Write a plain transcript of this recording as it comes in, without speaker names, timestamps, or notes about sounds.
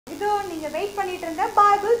இதோ நீங்க வெயிட் பண்ணிட்டு இருந்த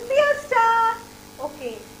பைபிள் ஃபியஸ்டா. ஓகே,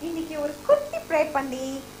 இன்னைக்கு ஒரு குட்டி ப்ரே பண்ணி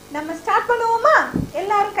நம்ம ஸ்டார்ட் பண்ணுவோமா?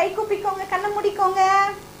 எல்லாரும் கை கூப்பிக்கோங்க, கண்ணை மூடிக்கோங்க.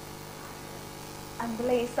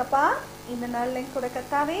 அன்புள்ள இயேசப்பா, இந்த நாள்ல கூட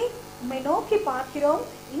கர்த்தாவே உம்மை நோக்கி பார்க்கிறோம்.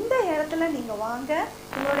 இந்த இடத்துல நீங்க வாங்க,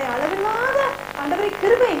 உங்களுடைய அளவில்லாத ஆண்டவரே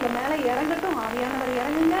கிருபை எங்க மேல இறங்கட்டும். ஆவியானவர்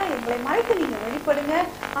இறங்குங்க, எங்களை மறைத்து நீங்க வெளிப்படுங்க.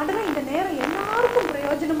 ஆண்டவரே, இந்த நேரம் எல்லாருக்கும்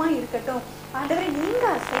பிரயோஜனமா இருக்கட்டும். ஆண்டவரே, நீங்க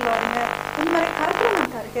அசைவாருங்க. உண்மை கருத்துல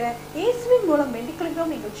நான் தருகிறேன். இயேசுவின் மூலம்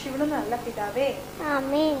வேண்டிக்கொள்கிறோம் எங்கள் ஜீவனும் நல்ல பிதாவே,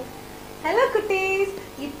 ஆமென். ஹலோ குட்டீஸ்,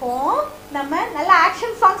 இப்போ நம்ம நல்ல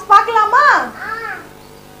ஆக்ஷன் சாங்ஸ் பார்க்கலாமா?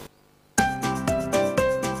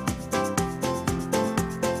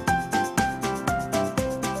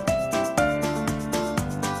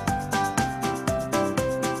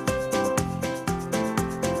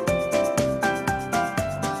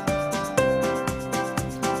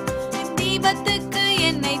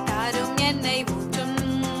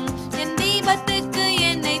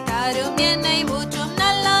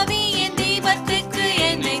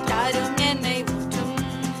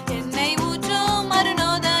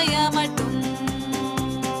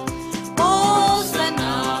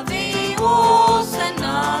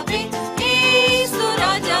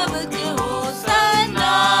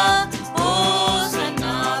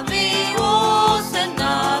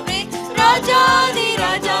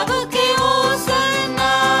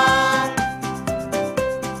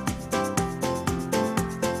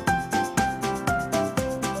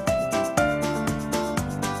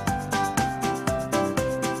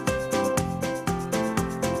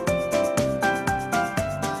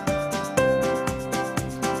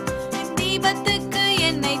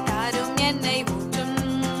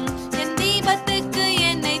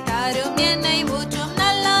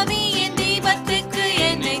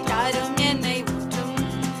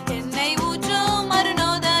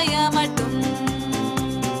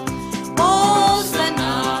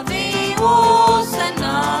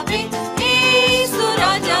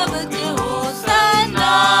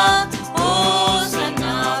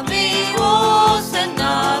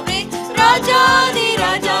 ராஜாதி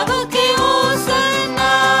ராஜாவுக்கு ஓசன்னா.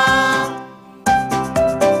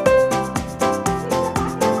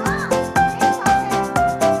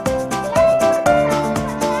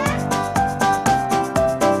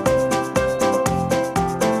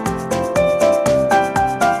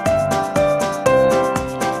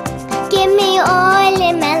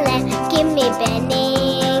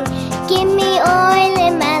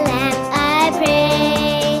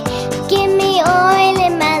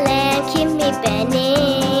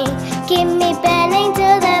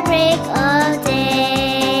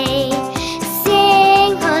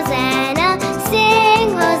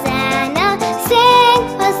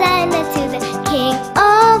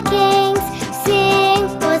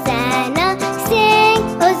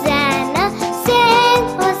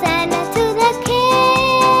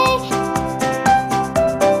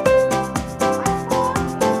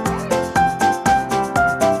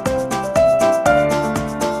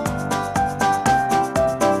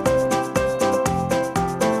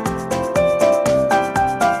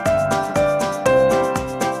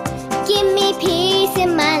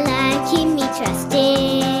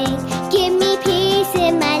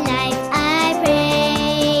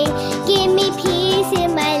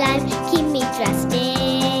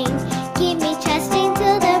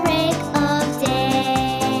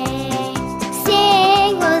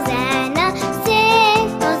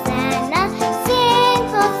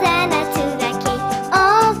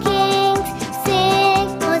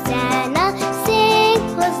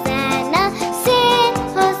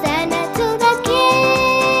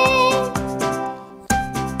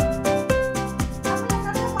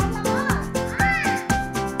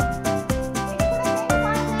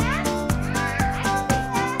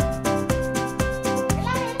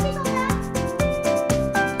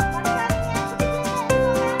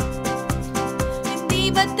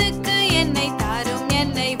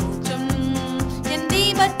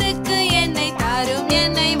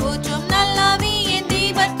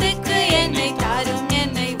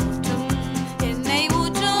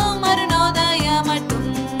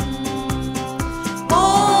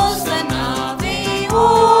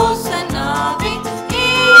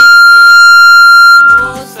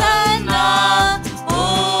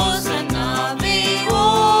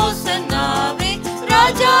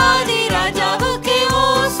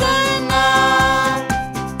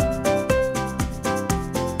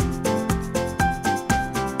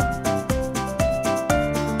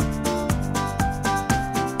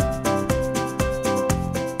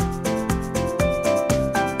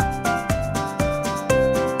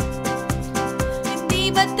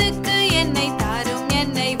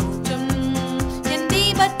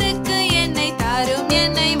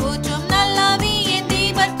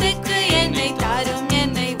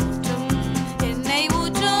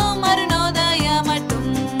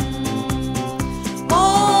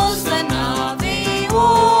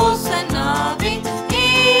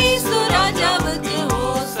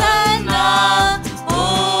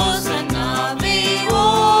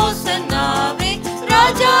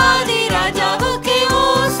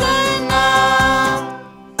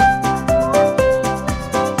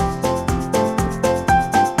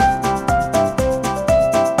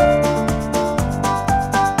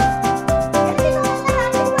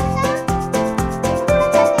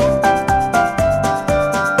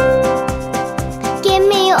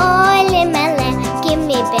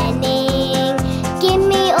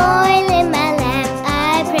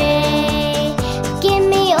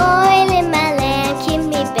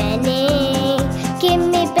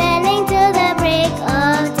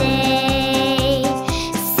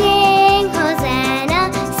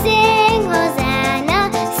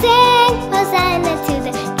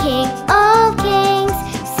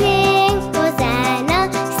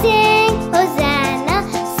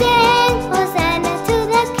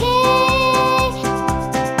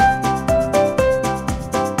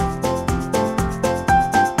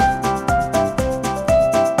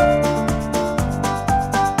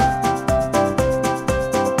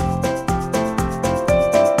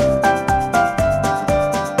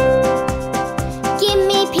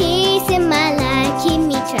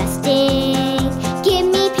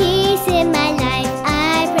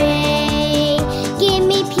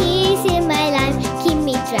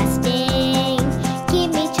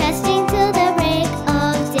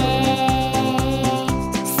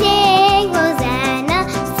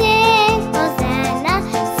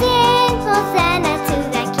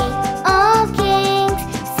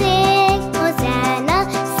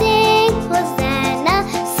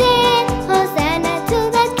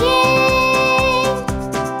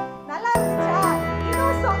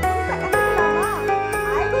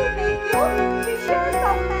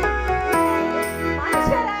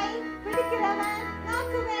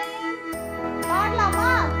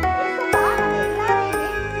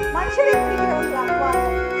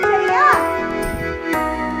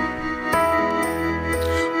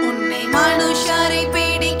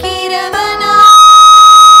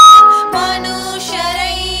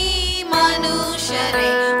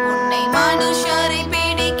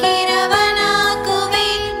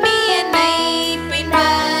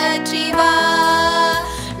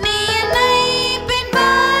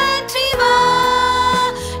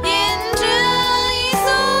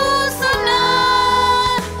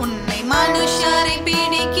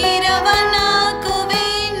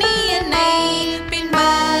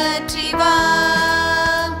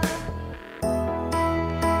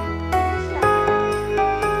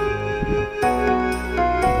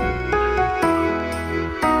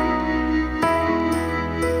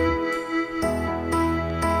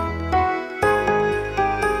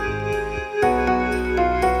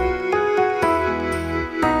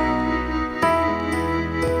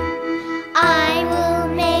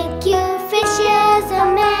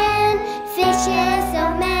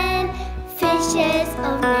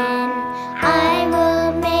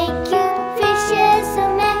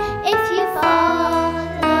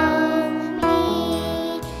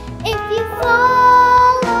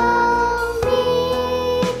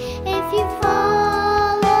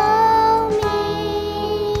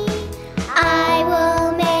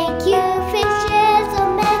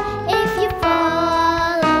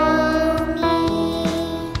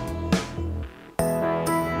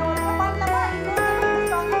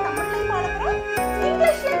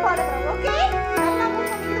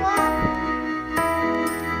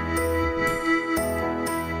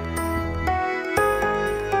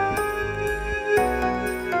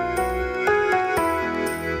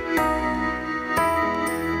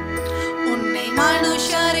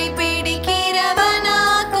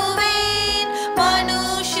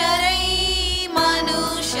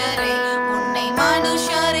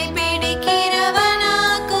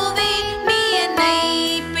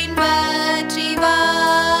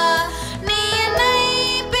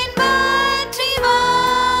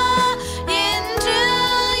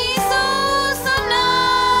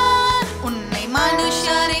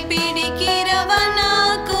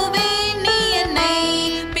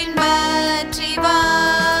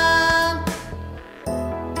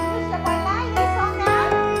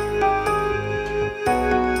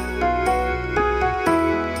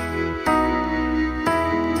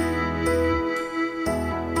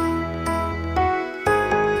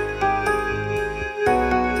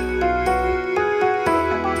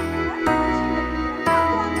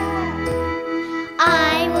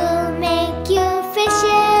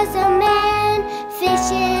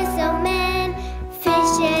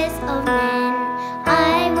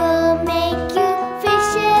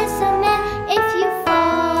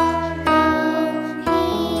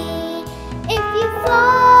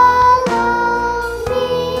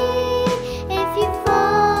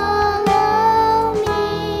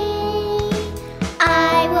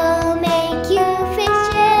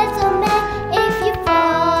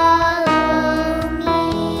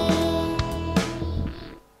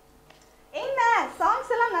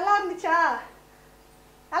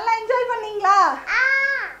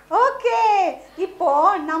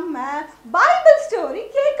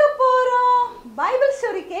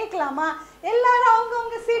 கேட்கலாமா? எல்லாரும்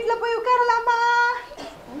அவங்கவங்க சீட்ல போய் உட்காரலாமா?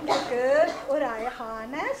 உங்களுக்கு ஒரு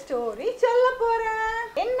அழகான ஸ்டோரி சொல்ல போறேன்.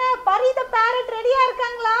 என்ன பரி தி பேரட் ரெடியா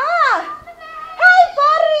இருக்காங்களா? ஹாய்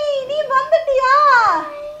பரி, நீ வந்துட்டியா?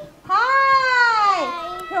 ஹாய்,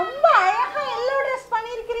 ரொம்ப அழகா எல்லோ ட்ரெஸ்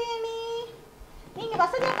பண்ணிருக்கீங்க. நீங்க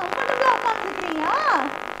வசதியா கம்ஃபர்ட்டபிளா உட்கார்ந்திருக்கீங்க.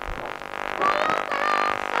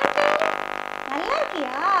 நல்லா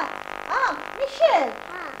இருக்கியா? மிஷல்,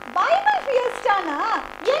 பைபிள் ஃபியஸ்டானா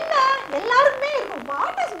என்ன? எல்லாருமே இருக்கும்.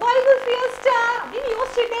 வாட் இஸ் பைபிள் ஃபியஸ்டா அப்படின்னு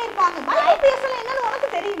யோசிச்சுட்டே இருப்பாங்க. பைபிள் ஃபியஸ்டா என்னன்னு உனக்கு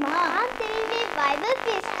தெரியுமா? தெரியுமே. பைபிள்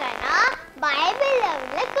ஃபியஸ்டானா பைபிள்ல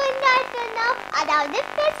உள்ள கொண்டாட்டம், அதாவது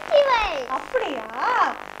ஃபெஸ்டிவல். அப்படியா?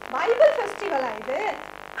 பைபிள் ஃபெஸ்டிவலா இது?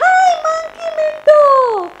 ஹாய் மங்கி மின்டோ.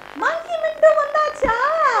 மங்கி மின்டோ வந்தாச்சா?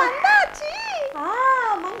 வந்தாச்சு.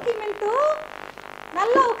 மங்கி மின்டோ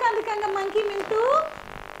நல்லா உட்கார்ந்துக்கங்க. மங்கி மின்டோ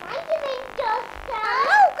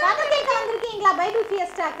கதை கேட்க வந்திருக்கீங்களா பைபிள்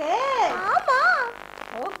ஃபியஸ்டாக்கு? ஆமா.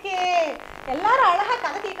 ஓகே, எல்லாரும் அழகா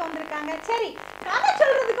கதை கேட்க வந்திருக்காங்க. சரி, கதை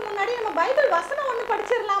சொல்றதுக்கு முன்னாடி நம்ம பைபிள் வசனம் ஒண்ணு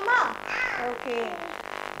படிச்சிடலாமா? ஓகே,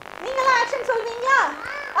 நீங்களாம் ஆக்ஷன் சொல்வீங்களா?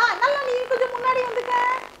 நல்லா நீ கொஞ்சம் முன்னாடி வந்துக்க.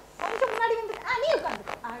 கொஞ்சம் முன்னாடி வந்துக்க. நீ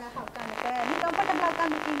உட்காந்துக்க. அழகா உட்காந்துக்க. நீ கம்ஃபர்ட்டபிளா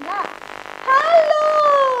உட்காந்துருக்கீங்களா? ஹலோ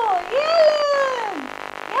ஏலன்,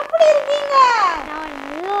 எப்படி இருக்கீங்க? நான்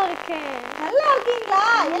நல்லா இருக்கேன். நல்லா இருக்கீங்களா?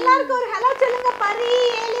 எல்லாருக்கும் ஒரு ஹலோ சொல்லுங்க. பரி,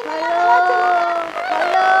 ஏலன், ஹலோ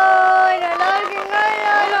ஹலோ. நல்லா இருக்கீங்க?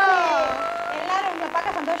 எல்லாரும் உங்களை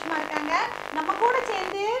பார்க்க சந்தோஷமா இருக்காங்க. நம்ம கூட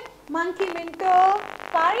சேர்ந்து மங்கி மின்டோ,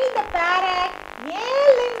 பரி தி பேரட்,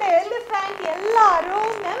 ஏலன் தி எலிஃபண்ட்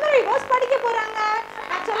எல்லாரும் மெமரி வர்ஸ் படிக்க போறாங்க.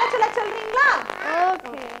 நான் சொல்றீங்களா?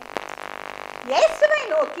 ஓகே. இயேசுவை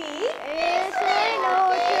நோக்கி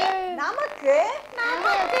நமக்கு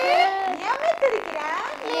நியமித்திருக்கிற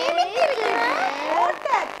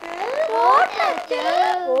ஓட்டத்தில்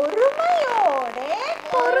பொறுமையோடு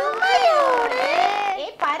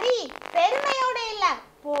பரி, பெருமையோட இல்ல,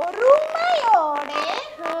 பொறுமையோடு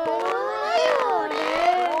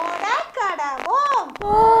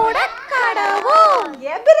ஓடக்கடவோம்.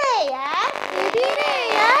 எபிரேயர்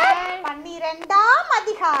 12ஆம்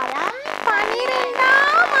அதிகாரம்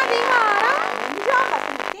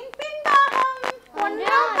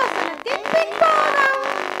 1ஆம் வசனத்தின் பின்பாகம்.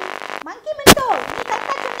 மங்கி மின்டோ, நீ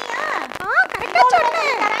கரெக்ட்டா சொன்னியா? கரெக்ட்டா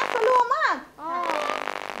சொன்னேன். சொல்லுவோமா?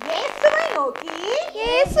 இயேசுவை நோக்கி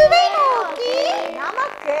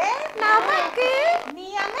நமக்கு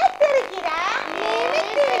நியமித்திருக்கிற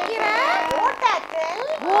ஓட்டத்தில்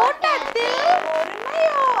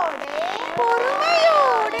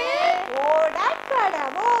பொறுமையோடு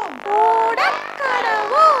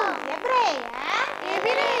ஓடக்கடவோம். எபிரேயர்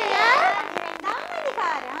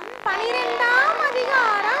 12ஆம்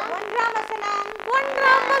அதிகாரம்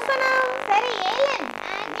 1ஆம் வசனம். சரி ஏலன்,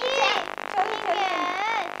 சொல்லுங்க.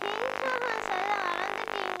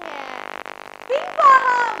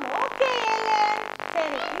 பின்பாகம். Okay Alan.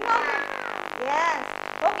 சரி, எஸ்.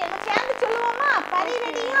 ஓகே, நம்ம சேர்ந்து சொல்லுவோமா? பரி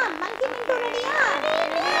ரெடியா? மங்கி மின்டோ ரெடியா? ஓகே,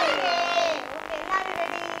 எல்லாரும்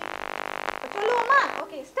ரெடி. சொல்லுவோமா?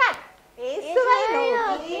 Okay, start. இயேசுவை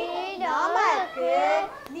நோக்கி நமக்கு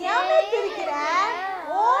நியமித்திருக்கிற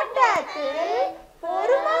ஓட்டத்தில்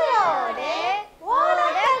பொறுமையோடு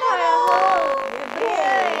ஓடக்கடவோம்.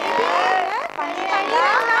 எபிரேயர்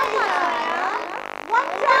 12ஆம் அதிகாரம்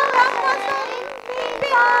 1ஆம் வசனத்தின்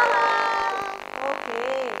பின்பாகம். ஓகே,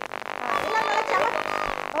 எல்லாம் நல்லா சமத்தா.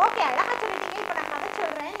 ஓகே, அழகா சொல்லிட்டீங்க. இப்போ நான் கதை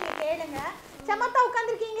சொல்றேன், நீங்க கேளுங்க. சமத்தா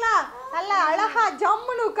உட்கார்ந்துருக்கீங்களா? நல்லா அழகா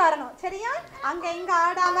ஜம்முன்னு உட்காரணும். சரியா? அங்க இங்க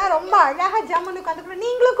ஆடாம ரொம்ப அழகா ஜம்முன்னு உட்கார்ந்துக்கணும்.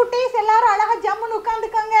 நீங்களும் குட்டீஸ் எல்லாரும் அழகா ஜம்முன்னு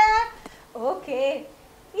உட்கார்ந்துக்கங்க. ஓகே,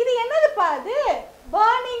 இது என்னதுப்பா? அது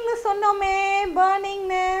பர்னிங்னு சொன்னோமே,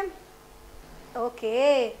 பர்னிங்னு. ஓகே,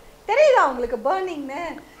 தெரியுதா உங்களுக்கு பர்னிங்னு?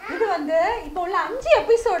 இது வந்து இப்போ உள்ள 5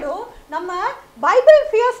 எபிசோடும் நம்ம பைபிள்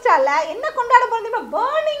ஃபியஸ்டால என்ன கொண்டாட போறோம்?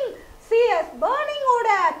 பர்னிங் சிஎஸ், பர்னிங்கோட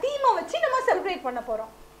தீமை வச்சு நம்ம செலிப்ரேட் பண்ண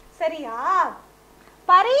போறோம். சரியா?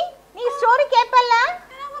 பரி, நீ ஸ்டோரி கேப்பல்ல?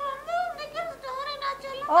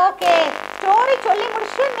 ஓகே, ஸ்டோரி சொல்லி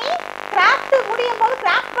முடிச்சு நீ கிராஃப்ட் முடியும்போது,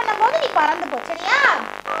 கிராஃப்ட் பண்ணும்போது நீ பறந்து போ. சரியா?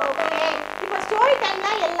 ஓகே, இப்போ ஸ்டோரி டைம்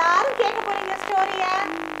தான். எல்லாரும் கேட்க போறீங்க ஸ்டோரிய.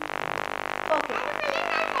 ஓகே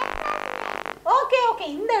ஓகே ஓகே,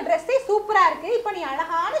 இந்த ட்ரெஸ்ஸே சூப்பரா இருக்கு. இப்போ நீ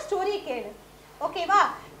அழகான ஸ்டோரியை கேளு. ஓகேவா?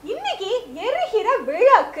 இன்னைக்கு எரிகிற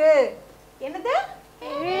விளக்கு. என்னது?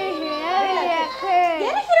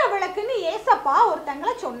 எரிகிற விளக்குன்னு ஏசப்பா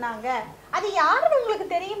ஒருத்தங்கள சொன்னாங்க. அது யாருன்னு உங்களுக்கு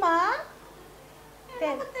தெரியுமா?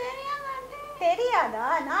 தெரியாதா?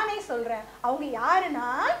 நானே சொல்றேன். அவங்க யாருன்னா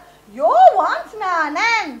யோவான்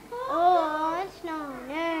ஸ்நானன்.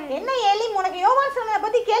 என்ன ஏலி, உனக்கு யோவான் ஸ்நானனை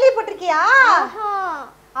பத்தி கேள்விப்பட்டிருக்கியா?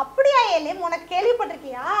 அப்படியா ஏலேம், உனக்கு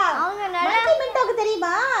கேள்விப்பட்டிருக்கியா? அவங்க நல்ல மின்டோக்கு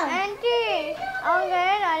தெரியுமா? ஆன்ட்டி அவங்க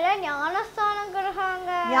நல்ல ஞானஸ்தானம்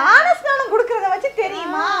கொடுக்காங்க. ஞானஸ்தானம் கொடுக்கறத வச்சு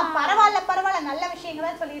தெரியுமா? பரவாயில்ல பரவாயில்ல, நல்ல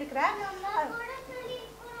விஷயங்களா சொல்லியிருக்கிற.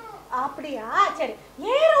 அப்படியா? சரி.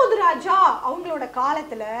 ஏரோது ராஜா அவங்களோட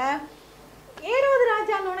காலத்துல ஏரோது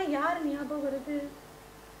ராஜானோட யாரு ஞாபகம் வருது?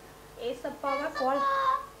 ஏசப்பாவா கோல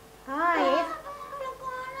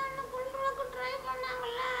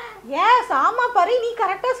எஸ் ஆமா பரி, நீ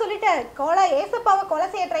கரெக்டா சொல்லிட்ட. ஏசப்பாவை கொலை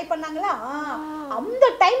செய்ய ட்ரை பண்ணாங்களா? அந்த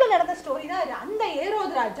டைம்ல நடந்த ஸ்டோரி தான் இது. அந்த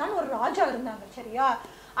ஏரோது ராஜான்னு ஒரு ராஜா இருந்தாங்க, சரியா?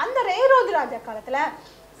 அந்த ஏரோது ராஜா காலத்துல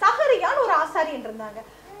சகரியான்னு ஒரு ஆசாரியன் இருந்தாங்க.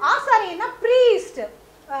 ஆசாரியன்னா பிரீஸ்ட்.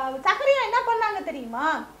 சகரியா என்ன பண்ணாங்க தெரியுமா?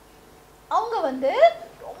 அவங்க வந்து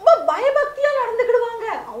ரொம்ப பயபக்தியா நடந்துக்கிடுவாங்க.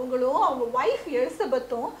 அவங்களும் அவங்க வைஃப்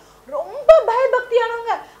எலிசபெத்தும் ரொம்ப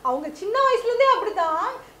பயபக்தியானவங்க. அவங்க சின்ன வயசுல இருந்தே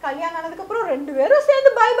அப்படிதான். கல்யாணம் ஆனதுக்கு அப்புறம் 2 பேரும்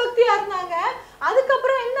சேர்ந்து பயபக்தியா இருந்தாங்க.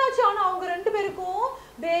 அதுக்கப்புறம் என்னாச்சு, ஆனா அவங்க 2 பேருக்கும்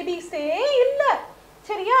பேபிஸே இல்ல,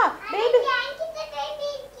 சரியா? பேபி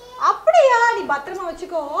அப்படியா? நீ பத்திரமா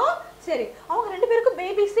வச்சுக்கோ. சரி, அவங்க 2 பேருக்கும்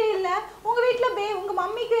பேபிஸே இல்ல. உங்க வீட்டுல உங்க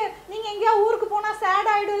மம்மிக்கு நீங்க எங்கேயா ஊருக்கு போனா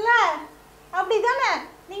சேட் ஆயிடும்ல, அப்படிதானே?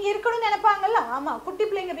 நீங்க இருக்கணும்னு நினைப்பாங்கல்ல. ஆமா, குட்டி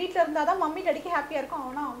பிள்ளைங்க வீட்டுல இருந்தாதான் மம்மி டடிக்கு ஹாப்பியா இருக்கும்.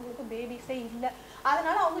 ஆனா அவங்களுக்கு பேபிஸே இல்ல.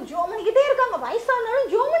 அதனால அவங்க ஜோ பண்ணிக்கிட்டே இருக்காங்க. வயசானாலும்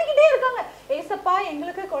ஜோ பண்ணிக்கிட்டே இருக்காங்க. ஏசப்பா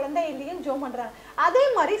எங்களுக்கு குழந்தை இல்லையேன்னு ஜோ பண்றாங்க. அதே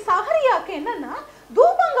மாதிரி சகரியாக்கு என்னன்னா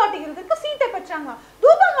தூபம் காட்டிக்கிறதுக்கு சீட்டை பெற்றாங்க.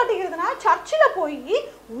 தூபம் காட்டிக்கிறதுனா சர்ச்சில் போய்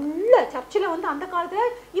உள்ள சர்ச்சில் வந்து அந்த காலத்துல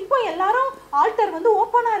இப்போ எல்லாரும் ஆல்டர் வந்து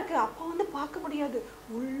ஓப்பனா இருக்கு, அப்போ வந்து பார்க்க முடியாது.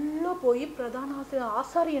 உள்ள போய் பிரதான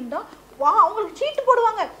ஆசாரியன் தான் அவங்களுக்கு சீட்டு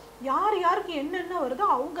போடுவாங்க. யார் யாருக்கு என்னென்ன வருதோ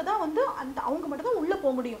அவங்க தான் வந்து அவங்க மட்டும் தான் உள்ள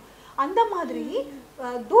போக முடியும். அந்த மாதிரி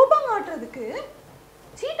தூபம் காட்டுறதுக்கு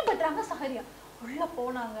சீட்டு பெற்றாங்க சகரியா. உள்ள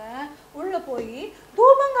போனாங்க. உள்ள போய்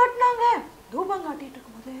தூபம் காட்டினாங்க. தூபம் காட்டிட்டு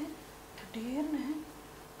இருக்கும்போது திடீர்னு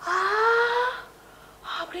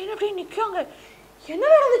அப்படின்னு அப்படியே நிக்காங்க. என்ன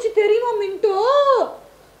நடந்துச்சு தெரியுமா மின்டோ?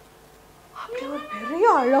 அப்படி ஒரு பெரிய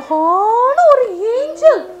அழகான ஒரு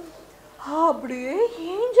ஏஞ்சல், அப்படியே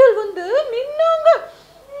ஏஞ்சல் வந்து நின்னாங்க.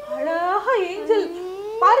 அழகா ஏஞ்சல்.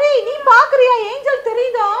 பாரு, நீ பாக்குறியா? ஏஞ்சல்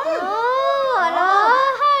தெரியுதா?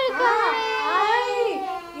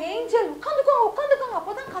 ஏஞ்சல் உட்காந்துக்கோங்க உட்காந்துக்கோங்க,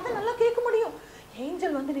 அப்பதான் கதை நல்லா கேட்க முடியும்.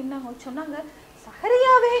 ஏஞ்சல் வந்து நின்னாங்க. சொன்னாங்க,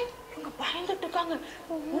 சகரியாவே இவங்க பயந்துட்டு இருக்காங்க,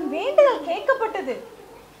 உன் வேண்டுதல் கேட்கப்பட்டது.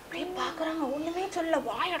 அப்படியே பாக்குறாங்க, ஒண்ணுமே சொல்ல,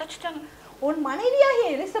 வாய் அடைச்சிட்டாங்க. உன் மனைவியாகிய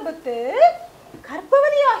எலிசபெத்து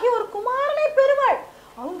கர்ப்பவதியாகிய ஒரு குமாரனை பெறுவாள்.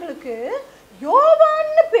 அவங்களுக்கு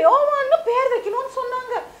யோவான்னு பேர் வைக்கணும்னு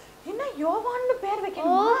சொன்னாங்க. என்ன யோவான்னு பேர்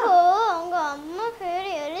வைக்கணும்? அவங்க அம்மா பேரு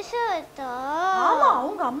எலிசபெத்தா? ஆமா,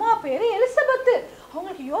 அவங்க அம்மா பேரு எலிசபெத்.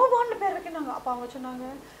 அவங்களுக்கு யோவான்னு பேர் வைக்கணும். அப்ப அவங்க சொன்னாங்க,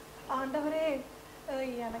 ஆண்டவரே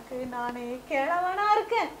எனக்கு நானே கேளவனா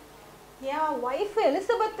இருக்கேன். என் வைஃப்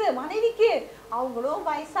எலிசபெத் மனைவிக்கு அவங்களும்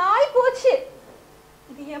வயசாய் போச்சு.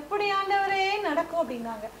 இது எப்படி ஆண்டவரே நடக்கும்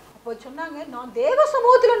அப்படின்னாங்க. அப்போ சொன்னாங்க, நான் தேவ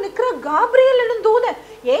சமூகத்துல நிக்கிற காப்ரியல் என்னும் தூதன்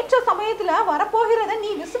ஏற்ற சமயத்துல வரப்போகிறத நீ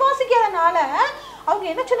விசுவாசிக்காதனால, அவங்க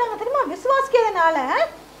என்ன சொன்னாங்க தெரியுமா? விசுவாசிக்காதனால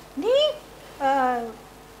நீ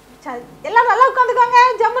எல்லாம் நல்லா உட்காந்துக்காங்க,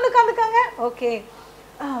 ஜம்முன்னு உட்காந்துக்காங்க. ஓகே,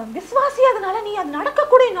 விசுவாசியாதனால நீ அது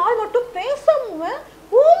நடக்கக்கூடிய நாள் மட்டும் பேசாம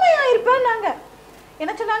ஊமையா இருப்பேன்னாங்க.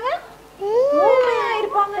 என்ன சொன்னாங்க? ஊமையா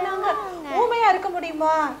இருப்பாங்க. நாங்க ஊமையா இருக்க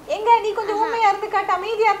முடியுமா? எங்க நீ கொஞ்சம் ஊமையா இருந்து காட்டு,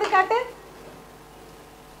 அமைதியா இருந்து காட்டு.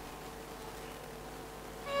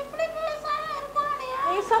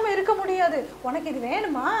 பேசாம இருக்க முடியாது. உனக்கு இது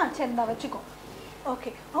வேணுமா? சரி வச்சுக்கோ. ஓகே,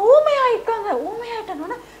 ஊமையாயிட்டாங்க.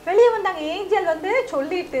 ஊமையாயிட்டோன்னா வெளியே வந்தாங்க. ஏஞ்சல் வந்து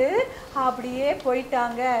சொல்லிட்டு அப்படியே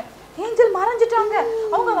போயிட்டாங்க. ஏஞ்சல் மறைஞ்சிட்டாங்க.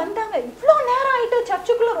 அவங்க வந்தாங்க. இவ்வளோ நேரம் ஆயிட்டு,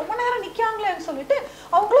 சர்ச்சுக்குள்ள ரொம்ப நேரம் நிக்காங்களேன்னு சொல்லிட்டு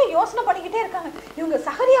அவங்களும் யோசனை பண்ணிக்கிட்டே இருக்காங்க. இவங்க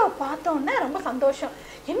சகரியாவை பார்த்தோன்னே ரொம்ப சந்தோஷம்.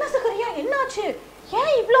 என்ன சகரியா, என்னாச்சு,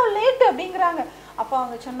 ஏன் இவ்வளோ லேட்டு அப்படிங்கிறாங்க. அப்போ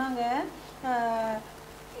அவங்க சொன்னாங்க,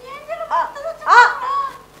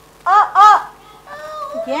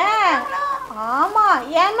 ஏன்? ஆமா,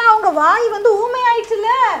 ஏன்னா அவங்க வாய் வந்து ஊமை ஆயிடுச்சுல,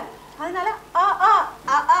 அதனால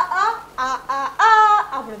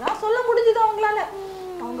அப்படிதான் சொல்ல முடிஞ்சது அவங்களால.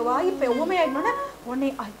 அவங்க வாய் இப்ப ஊமை ஆயிடணும்னா உன்னை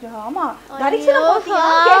ஆமா தரிசனம்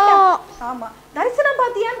பாத்தியான்னு கேட்டாங்க. ஆமா, தரிசனம்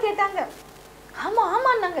பாத்தியான்னு கேட்டாங்க. ஆமா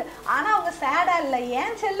ஆமான்னாங்க. ஆனா அவங்க சேடா இல்ல.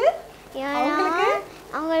 ஏன் சொல்லு?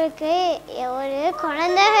 அவங்களுக்கு ஒரு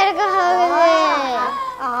குழந்தை இருக்க.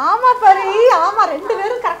 ஆமா பரி, ஆமா 2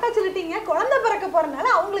 பேரும் கரெக்ட் கரெக்டா சொல்லிட்டீங்க. குழந்தை பிறக்க போறதுனால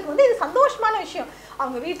அவங்களுக்கு வந்து இது சந்தோஷமான விஷயம்.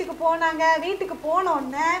 அவங்க வீட்டுக்கு போனாங்க. வீட்டுக்கு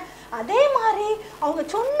போனோடனே அதே மாதிரி அவங்க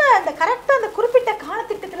சொன்ன அந்த கரெக்டாக அந்த குறிப்பிட்ட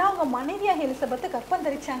காலத்திட்டத்தில் அவங்க மனைவியாக எலிசபெத்து கர்ப்பம்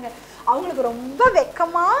தரிச்சாங்க. அவங்களுக்கு ரொம்ப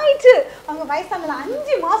வெக்கமாயிடுச்சு. அவங்க வயசானதுல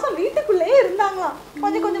 5 மாசம் வீட்டுக்குள்ளேயே இருந்தாங்களாம்.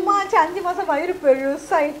 கொஞ்சம் கொஞ்சமா ஆச்சு. 5 மாசம் வயிறு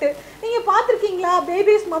பெருசாயிட்டு. நீங்க பார்த்துருக்கீங்களா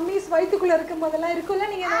பேபிஸ் மம்மிஸ் வயிற்றுக்குள்ள இருக்கும் போதெல்லாம்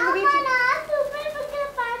இருக்கும்ல, நீங்க உங்க வீட்டுல?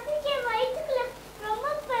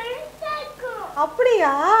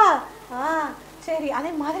 அப்படியா? சரி.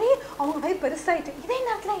 அதே மாதிரி அவங்க வயிறு பெருசாயிட்டு. இதே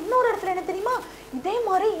நேரத்துல இன்னொரு இடத்துல என்ன தெரியுமா, இதே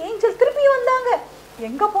மாதிரி ஏஞ்சல் திருப்பி வந்தாங்க.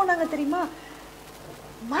 எங்க போனாங்க தெரியுமா?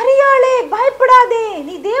 மரியாளே பயப்படாதே,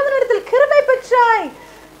 நீ தேவனிடத்தில் கிருபை பெற்றாய்,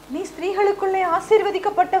 நீ ஸ்திரீகளுக்குள்ளே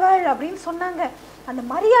ஆசீர்வதிக்கப்பட்டவள் அப்படின்னு சொன்னாங்க. அந்த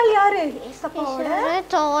மரியாள் யாரு? ஏசப்பாவோட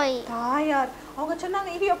தாயார். அவங்க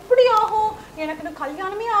சொன்னாங்க இது எப்படி ஆகும், எனக்கு இன்னும்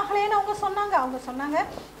கல்யாணமே ஆகலைன்னு அவங்க சொன்னாங்க. அவங்க சொன்னாங்க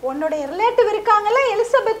உன்னுடைய ரிலேட்டிவ் இருக்காங்கல்ல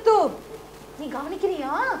எலிசபெத்து, நீ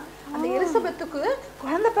கவனிக்கிறியா? அந்த எலிசபெத்துக்கு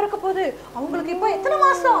குழந்தை பிறக்க போகுது. அவங்களுக்கு இப்போ எத்தனை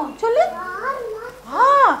மாசம் சொல்லு?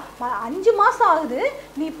 5 மாசம் ஆகுது.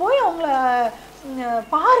 நீ போய் அவங்கள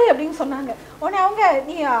பாரு அப்படின்னு சொன்னாங்க. உடனே அவங்க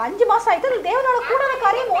நீ 5 மாசம் ஆயிட்டு தேவனோட கூடாத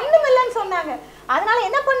காரியம் ஒண்ணும் இல்லைன்னு சொன்னாங்க. அதனால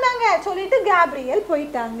என்ன பண்ணாங்க சொல்லிட்டு கேப்ரியல்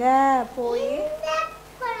போயிட்டாங்க. போய்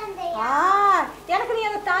எனக்கு நீ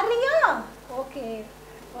அதை தர்றியா? Okay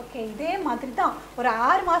okay. இதே மாதிரி தான் ஒரு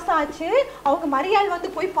 6 மாசம் ஆச்சு. அவங்க மரியாள் வந்து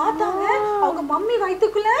போய் பார்த்தாங்க. அவங்க மம்மி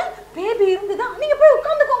வயிற்றுக்குள்ள பேபி இருந்துதான். நீங்க போய்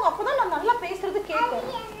உட்காந்துக்கோங்க, அப்பதான் நான் நல்லா பேசுறது கேட்கும்.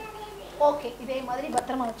 ஓகே, இதே மாதிரி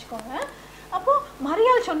பத்திரமா வச்சுக்கோங்க. அப்போ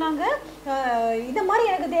மரியாள் சொன்னாங்க இந்த மாதிரி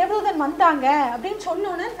எனக்கு தேவதூதன் வந்தாங்க அப்படின்னு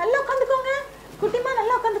சொன்னோன்னு நல்லா உட்காந்துக்கோங்க குட்டிமா,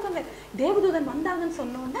 நல்லா உட்காந்துக்கோங்க. தேவதூதன் வந்தாங்கன்னு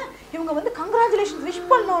சொன்னோன்னே இவங்க வந்து கங்க்ராச்சுலேஷன் விஷ்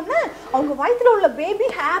பண்ணோன்னு அவங்க வயிற்றுல உள்ள பேபி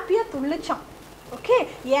ஹாப்பியா துள்ளிச்சான். ஓகே,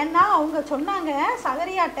 ஏன்னா அவங்க சொன்னாங்க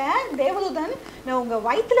சகரியாட்ட, தேவதூதன் உங்க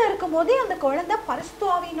வயிற்றுல இருக்கும் போதே அந்த குழந்தை பரிசுத்த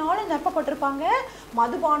ஆவியினால நிரப்பப்பட்டிருப்பாங்க,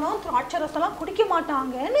 மதுபானம் திராட்சரசெல்லாம் குடிக்க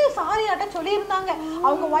மாட்டாங்கன்னு சாரியாட்ட சொல்லியிருந்தாங்க.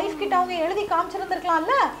 அவங்க ஒய்ஃப் கிட்ட அவங்க எழுதி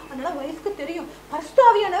காமிச்சிருந்துருக்கலாம்ல, அதனால ஒய்ஃப்க்கு தெரியும். பரிசுத்த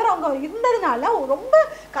ஆவியானவர் அவங்க இருந்ததுனால ரொம்ப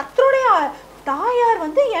கர்த்தருடைய தாயார்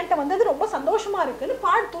வந்து என்கிட்ட வந்தது ரொம்ப சந்தோஷமா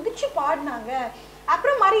இருக்குன்னு துதிச்சு பாடினாங்க.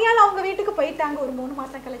 அப்புறம் மரியாள் அவங்க வீட்டுக்கு போயிட்டாங்க ஒரு 3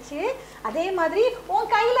 மாசம் கழிச்சு. அதே மாதிரி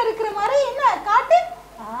உன் கையில இருக்கிற மாதிரி என்ன காட்டு,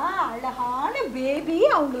 அழகான பேபி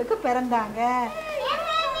அவங்களுக்கு பிறந்தாங்க.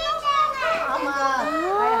 ஆமா,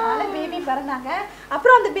 அழகான பேபி பிறந்தாங்க.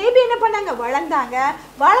 அப்புறம் அந்த பேபி என்ன பண்ணாங்க, வளர்ந்தாங்க.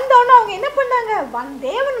 வளர்ந்தோன்னு அவங்க என்ன பண்ணாங்க,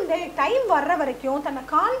 தேவனுடைய டைம் வர்ற வரைக்கும்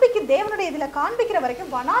தன்னை தேவனுடைய இதுல காண்பிக்கிற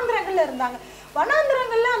வரைக்கும் வனாந்திரங்கள்ல இருந்தாங்க.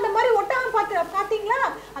 வனாந்திரங்கள்ல அந்த மாதிரி ஒட்டகம் பாத்தீங்களா,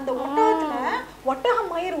 அந்த ஒட்டகத்துல ஒட்டக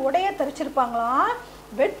மயிர் உடைய தரிச்சிருப்பாங்களாம்.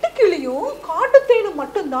 வெட்டுக்கிளியும் காட்டுத்தேனும்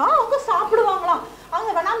மட்டும்தான் அவங்க சாப்பிடுவாங்களாம்.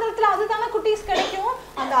 அவங்க வனாந்திரத்துல அதுதானே குட்டீஸ் கிடைக்கும்,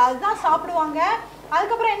 அதுதான் சாப்பிடுவாங்க.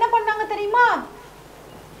 அதுக்கப்புறம் என்ன பண்ணாங்க தெரியுமா,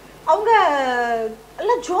 அவங்க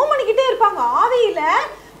எல்லாம் ஜோம் பண்ணிக்கிட்டே இருப்பாங்க. ஆவியில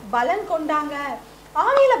பலன் கொண்டாங்க.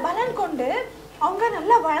 ஆவியில பலன் கொண்டு அவங்க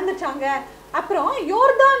நல்லா வளர்ந்துட்டாங்க. அப்புறம்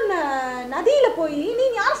யோர்தான் நதியில போய், நீ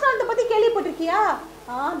ஞானஸ்நானத்தை பத்தி கேள்விப்பட்டிருக்கியா?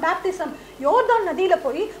 பேப்டிசம். யோர்தான் நதியில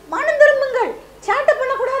போய் மனம் திரும்புங்கள், சேட்டை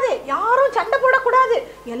பண்ணக்கூடாது, யாரும் சண்டை போடக்கூடாது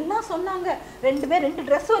எல்லாம் சொன்னாங்க. 2 பேர் 2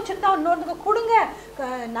 ட்ரெஸ் வச்சிருந்தா இன்னொருத்துக்கு கொடுங்க,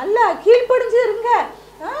 நல்லா கீழ்ப்படிஞ்சு இருங்க.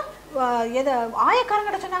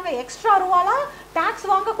 ஆயக்காரங்கிட்ட சொன்னாங்க எக்ஸ்ட்ரா ரூபாலாம் டாக்ஸ்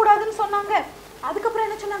வாங்கக்கூடாதுன்னு சொன்னாங்க. அதுக்கப்புறம்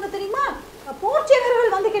என்ன சொன்னாங்க தெரியுமா,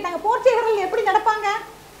 போர்ச்சேகர்கள் வந்து கேட்டாங்க. போர்ச்சேகர்கள் எப்படி நடப்பாங்க,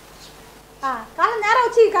 காலம் நேரம்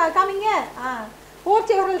வச்சு காமிங்க.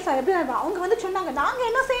 போர்ச்சேகர்கள் எப்படி நடப்பாங்க? அவங்க வந்து சொன்னாங்க நாங்க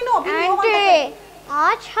என்ன செய்யணும் அப்படின்னு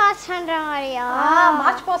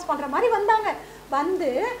மார்ச் பாஸ் பண்ற மாதிரி வந்தாங்க. வந்து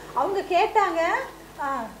அவங்க கேட்டாங்க,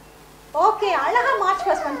 ஓகே அழகா மார்ச்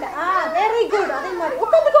பாஸ் பண்ணிட்டேன், வெரி குட், அதே மாதிரி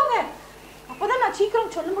உட்காந்துக்கோங்க, அப்பதான் நான்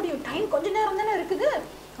சீக்கிரம் சொல்ல முடியும், டைம் கொஞ்ச நேரம் தானே இருக்குது.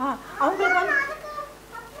 அவங்களுக்கு வந்து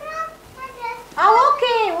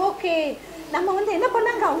ஓகே ஓகே. நம்ம வந்து என்ன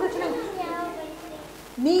பண்ணாங்க, அவங்க சொன்னாங்க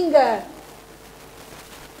நீங்க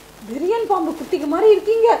பிரியன் பாம்பு குட்டிக்கு மாதிரி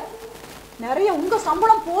இருக்கீங்க, நிறைய உங்க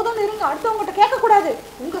சம்பளம் போதும்னு இருங்க, அடுத்தவங்ககிட்ட கேட்கக்கூடாது,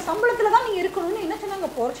 உங்க சம்பளத்துல தான் நீங்க இருக்கணும்னு என்ன சொன்னாங்க,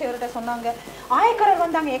 போர்ச்சேவர்கிட்ட சொன்னாங்க. ஆயக்காரர்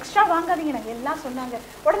வந்தாங்க, எக்ஸ்ட்ரா வாங்காதீங்க நாங்க எல்லாம் சொன்னாங்க.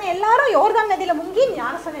 உடனே எல்லாரும் யோர்தான் நதியில முங்கி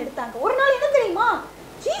ஞானசனம் எடுத்தாங்க. ஒரு நாள் என்ன தெரியுமா,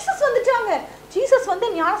 ஜீசஸ் வந்துட்டாங்க. ஜீசஸ் வந்து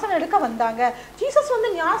ஞானசனம் எடுக்க வந்தாங்க. ஜீசஸ்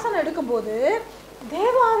வந்து ஞானசனம் எடுக்கும் போது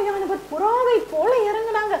தேவாவியானவர் புறாவை போல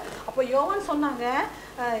இறங்குனாங்க. அப்போ யோவான் சொன்னாங்க,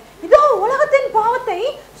 இதோ உலகத்தின் பாவத்தை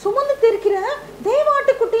சுமந்து தீர்க்கிற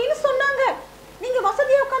தேவாட்டுக்குட்டின்னு சொன்னாங்க. நீங்க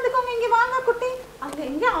வசதியா உட்காந்துக்கோங்க, இங்க வாங்க குட்டி, அங்க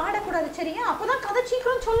எங்க ஆடக்கூடாது சரியா, அப்பதான் கதை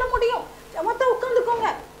சீக்கிரம் சொல்ல முடியும், மொத்த உட்காந்துக்கோங்க.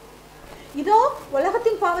 இதோ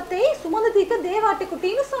உலகத்தின் பாவத்தை சுமந்து தீர்க்க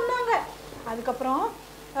தேவாட்டுக்குட்டின்னு சொன்னாங்க. அதுக்கப்புறம்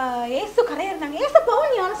ஏசு கரையிறாங்க. ஏசு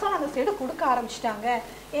பவுன் ஞானஸ்நானம் அந்த சைடு கொடுக்க ஆரம்பிச்சிட்டாங்க.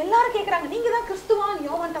 எல்லாரும் கேட்குறாங்க, நீங்க தான் கிறிஸ்துவான்?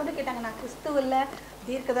 யோவான்ட்ட வந்து கேட்டாங்க, நான் கிறிஸ்துவ இல்லை,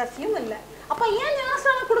 தீர்க்கதரிசியும் இல்லை, அப்ப ஏன்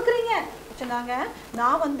ஞானஸ்நானம் கொடுக்குறீங்க? சொன்னாங்க,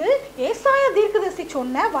 நான் வந்து ஏசாயா தீர்க்கதரிசி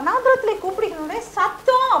சொன்ன வனாந்திரத்திலே கூப்பிடுகிறவனே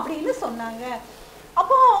சத்தம் அப்படின்னு சொன்னாங்க.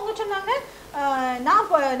 அப்போ அவங்க சொன்னாங்க,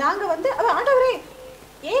 நாங்க வந்து ஆண்டவரே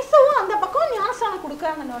இயேசுவும் அந்த பக்கம் ஞானஸ்நானம்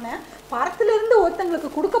கொடுக்குறாங்கன்னு பரத்துல இருந்து ஒருத்தங்களுக்கு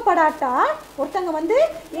கொடுக்கப்படாட்டா ஒருத்தங்க வந்து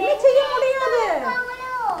என்ன செய்ய முடியாது.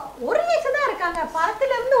 ஒரு இயேசுதான் இருக்காங்க,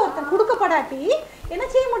 பரத்துல இருந்து ஒருத்தன் கொடுக்கப்படாட்டி என்ன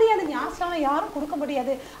செய்ய முடியாது, ஞானஸ்நானம் யாரும் கொடுக்க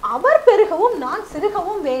முடியாது. அவர் பெருகவும் நான்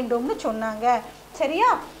சிறுகவும் வேண்டும்னு சொன்னாங்க. சரியா?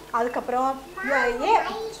 அதுக்கப்புறம்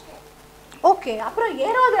ஓகே, அப்புறம்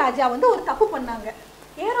ஏரோது ராஜா வந்து ஒரு தப்பு பண்ணாங்க.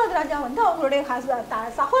 ஏரோது ராஜா வந்து அவங்களுடைய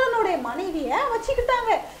சகோதரனுடைய மனைவியை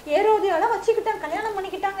வச்சுக்கிட்டாங்க, ஏரோதியால வச்சுக்கிட்டாங்க, கல்யாணம்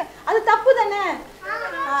பண்ணிக்கிட்டாங்க. அது தப்பு தானே,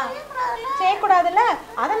 செய்யக்கூடாதுல்ல.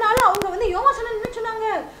 அதனால அவங்க வந்து யோவாசனம் என்ன சொன்னாங்க,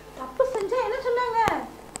 தப்பு செஞ்சா என்ன சொன்னாங்க,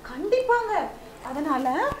 கண்டிப்பாங்க. அதனால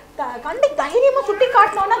தைரியமா சுட்டி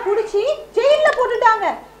காட்டணும்னா குடிச்சு ஜெயில போட்டுட்டாங்க.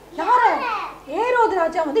 யார? ஏரோது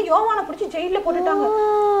ராஜா வந்து யோவானை பிடிச்சி ஜெயில போட்டுட்டாங்க.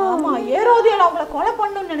 ஆமா, ஏரோதியால அவங்கள கொலை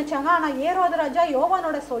பண்ணணும்னு நினைச்சாங்க. ஆனா ஏரோது ராஜா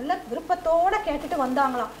யோவானோட சொல்ல விருப்பத்தோட கேட்டுட்டு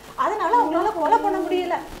வந்தாங்களாம். அதனால அவங்களால கொலை பண்ண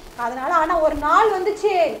முடியல. அதனால ஆனா ஒரு நாள்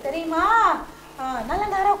வந்துச்சு தெரியுமா, நல்ல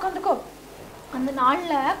நேரம் உட்காந்துக்கோ. அந்த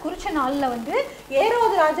நாள்ல குறிச்ச நாள்ல வந்து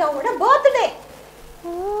ஏரோது ராஜாவோட பர்த்டே.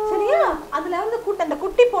 சரியா? அதுல வந்து அந்த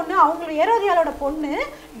குட்டி பொண்ணு, அவங்களோட ஏரோதியாலோட பொண்ணு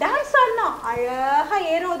டான்ஸ் ஆடினா அழகா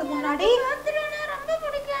ஏரோது முன்னாடி.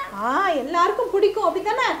 எல்லாருக்கும் பிடிக்கும்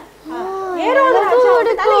அப்படித்தானே. ஏரோது ராஜா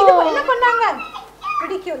என்ன பண்ணாங்க,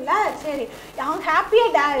 பிடிக்கும்ல. சரி, அவங்க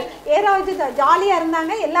ஹாப்பியா ஏரோது ஜாலியா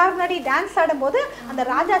இருந்தாங்க. எல்லாரும் முன்னாடி டான்ஸ் ஆடும் போது அந்த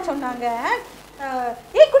ராஜா சொன்னாங்க,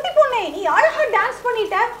 ஏய் குட்டி பொண்ணே, நீ அழகா டான்ஸ்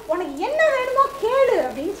பண்ணிட்ட, உனக்கு என்ன வேணுமோ கேளு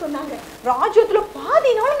அப்படின்னு சொன்னாங்க. ராஜ்யத்துல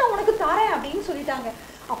பாதி நாள் நான் உனக்கு தரேன் அப்படின்னு சொல்லிட்டாங்க.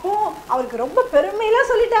 அப்போ அவருக்கு ரொம்ப பெருமையில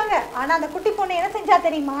சொல்லிட்டாங்க. ஆனா அந்த குட்டி பொண்ணு என்ன செஞ்சா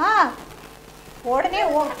தெரியுமா, உடனே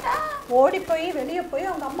ஓடி போய் வெளியே போய்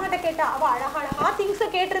அவங்க அம்மாட்ட கேட்டா. அவ அழகழகா திங்ஸை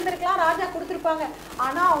கேட்டிருந்திருக்கலாம், ராஜா கொடுத்துருப்பாங்க.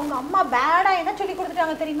 ஆனா அவங்க அம்மா பேடா என்ன சொல்லி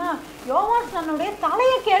கொடுத்துட்டாங்க தெரியுமா, யோவானுடைய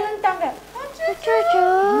தலையை கேளுன்ட்டாங்க.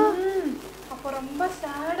 அப்போ ரொம்ப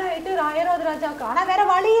சேட் ஆயிட்டு ஏரோது ராஜாவுக்கு. ஆனா வேற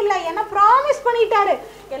வழி இல்லை, என்ன ப்ராமிஸ் பண்ணிட்டாரு,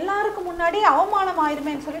 எல்லாருக்கும் முன்னாடி அவமானம்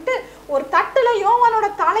ஆயிருமேன்னு சொல்லிட்டு ஒரு தட்டுல யோவானோட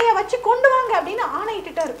தலையை வச்சு கொண்டு வாங்க அப்படின்னு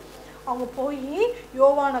ஆணையிட்டுட்டாரு. அவங்க போய்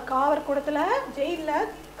யோவான காவல் கூடத்துல ஜெயில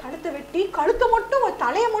கழுத்தை வெட்டி கழுத்தை மட்டும்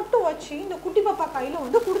தலையை மட்டும் வச்சு இந்த குட்டி பாப்பா கையில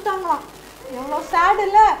வந்து கொடுத்தாங்களாம். எவ்வளோ சேட்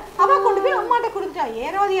இல்ல. அவ கொண்டு போய் அம்மாட்ட கொடுத்துட்டா.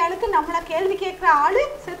 ஏரோதியாளுக்கு நம்மளை கேள்வி கேட்கிற ஆளு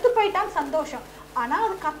செத்து போயிட்டான்னு சந்தோஷம். ஆனா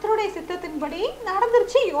அது கர்த்தருடைய சித்தத்தின்படி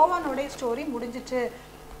நடந்துருச்சு. யோவானுடைய ஸ்டோரி முடிஞ்சிச்சு.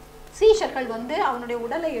 சீஷர்கள் வந்து அவனுடைய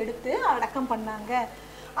உடலை எடுத்து அடக்கம் பண்ணாங்க.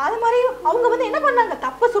 அது மாதிரி அவங்க வந்து என்ன பண்ணாங்க,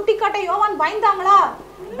 தப்ப சுட்டி காட்ட யோவான் பயந்தாங்களா?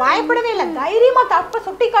 பயப்படவே இல்லை, தைரியமா தப்ப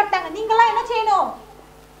சுட்டி காட்டாங்க. நீங்களாம் என்ன செய்யணும்,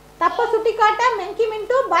 தப்ப சுட்டி காட்ட மென்கி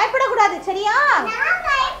மின்ட்டு பயப்படக்கூடாது. சரியா?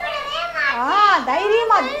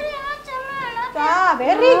 தைரியமா.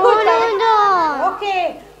 Very good. ஓகே,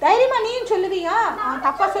 தைரியமா நீயும் சொல்லுவியா?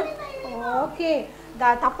 ஓகே,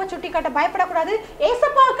 தப்ப சுட்டி காட்ட பயப்படக்கூடாது.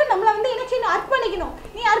 ஏசப்பாவுக்கு நம்மள வந்து என்ன செய்யணும், அர்ப்பணிக்கணும்.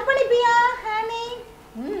 நீ அர்ப்பணிப்பியா ஹானி?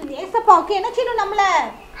 ஏசப்பாவுக்கு என்ன செய்யணும், நம்மள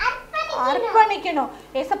அர்ப்பணிக்கணும்.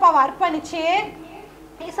 ஏசப்பாவை அர்ப்பணிச்சு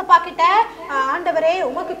ஏசப்பா கிட்ட, ஆண்டவரே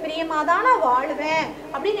உமக்கு பிரியமாதான வாழ்வேன்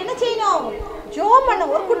அப்படின்னு என்ன செய்யணும், ஜோம் பண்ண.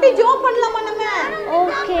 ஒரு குட்டி ஜோம் பண்ணலாமா நம்ம?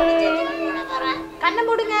 ஓகே, கண்ணை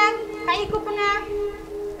மூடுங்க, கை கூப்புங்க.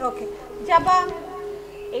 ஓகே, ஜபா.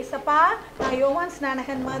 ஏசப்பா, நான் யோவான்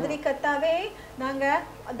ஸ்நானகன் மாதிரி கர்த்தாவே, நாங்கள்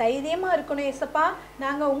தைரியமாக இருக்கணும் ஏசப்பா.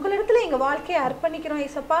 நாங்கள் உங்களிடத்துல எங்கள் வாழ்க்கையை அர்ப்பணிக்கிறோம்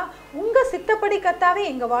ஏசப்பா. உங்கள் சித்தப்படி கர்த்தாவே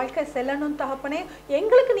எங்கள் வாழ்க்கை செல்லணும் தகப்பனே.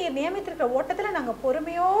 எங்களுக்கு நீர் நியமித்திருக்கிற ஓட்டத்தில் நாங்கள்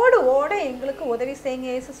பொறுமையோடு ஓட எங்களுக்கு உதவி செய்யுங்க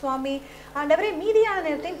ஏசு சுவாமி. ஆண்டவரே, மீதியான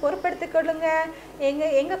நேரத்தையும் பொறுப்பெடுத்துக்கொள்ளுங்க,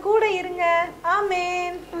 எங்கள் கூட இருங்க.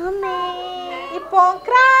 ஆமேன். இப்போ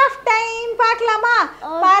கிராஃப்ட் டைம் பார்க்கலாமா?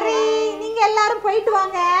 பாரு, நீங்கள் எல்லாரும் போயிட்டு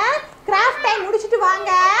வாங்க, கிராஃப்ட் டைம் முடிச்சிட்டு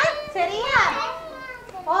வாங்க. சரியா?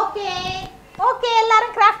 ஓகே ஓகே,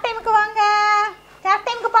 எல்லாரும் கிராஃப்ட் டைமுக்கு வாங்க. கிராஃப்ட்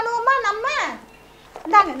டைமுக்கு பண்ணுவோமா நம்ம?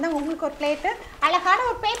 இந்தாங்க உங்களுக்கு ஒரு பிளேட்டு, அழகான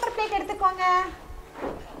ஒரு பேப்பர் பிளேட் எடுத்துக்கோங்க.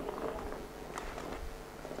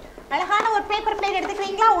 அழகான ஒரு பேப்பர் பிளேட்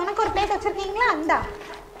எடுத்துக்கிறீங்களா? உனக்கு ஒரு பிளேட் வச்சிருக்கீங்களா? இந்தா,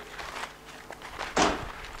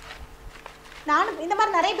 நானும் இந்த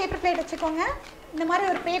மாதிரி நிறைய பேப்பர் பிளேட் வச்சுக்கோங்க. இந்த மாதிரி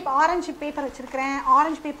ஒரு ஆரஞ்சு பேப்பர் வச்சுருக்கிறேன்.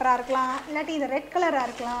 ஆரஞ்சு பேப்பராக இருக்கலாம், இல்லாட்டி இது ரெட் கலராக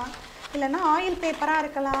இருக்கலாம், இல்லைன்னா ஆயில் பேப்பராக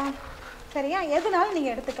இருக்கலாம். சரியா? எதுனாலும்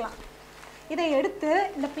நீங்கள் எடுத்துக்கலாம். இதை எடுத்து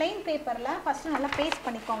இந்த பிளெயின் பேப்பரில் ஃபஸ்ட்டு நல்லா பேஸ்ட்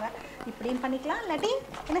பண்ணிக்கோங்க. இப்படியும் பண்ணிக்கலாம், இல்லாட்டி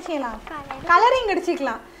என்ன செய்யலாம், கலரிங்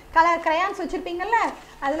அடிச்சிக்கலாம். க்ரையான்ஸ் வச்சுருப்பீங்கள்ல,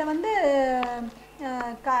 அதில் வந்து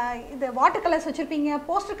இது வாட்டர் கலர்ஸ் வச்சுருப்பீங்க,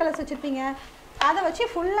 போஸ்டர் கலர்ஸ் வச்சுருப்பீங்க. அதை வச்சு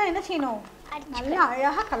ஃபுல்லாக என்ன செய்யணும், நல்லா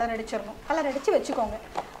அழகாக கலர் அடிச்சிடணும். கலர் அடித்து வச்சுக்கோங்க.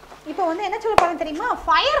 இப்போ வந்து என்ன சொல்ல போறேன் தெரியுமா?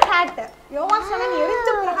 Fire had. யோகாசனன்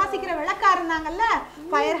எரிஞ்சு பிரகாசிக்கிற விளக்கா இருந்தாங்கல்ல,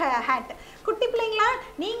 ஃபயர் ஹேட். குட்டி பிள்ளைங்களா,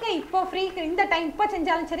 நீங்க இப்போ ஃப்ரீ இந்த டைம் இப்போ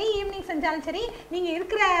செஞ்சாலும் சரி, ஈவினிங் செஞ்சாலும் சரி, நீங்க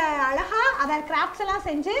இருக்கிற அழகா அதை கிராஃப்ட்ஸ் எல்லாம்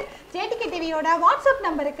செஞ்சு JTK டிவியோட வாட்ஸ்அப்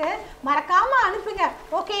நம்பருக்கு மறக்காம அனுப்புங்க.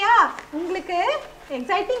 ஓகேயா? உங்களுக்கு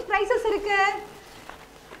எக்ஸைட்டிங் ப்ரைஸஸ் இருக்கு.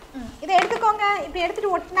 இதை எடுத்துக்கோங்க. இப்போ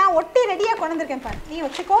எடுத்துட்டு நான் ஒட்டி ரெடியாக கொண்டு வந்திருக்கேன் பாரு. நீ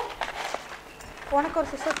வச்சுக்கோ. உனக்கு ஒரு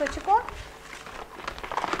சிஸ்டர்ஸ் வச்சுக்கோ.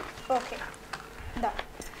 ஓகே. இந்த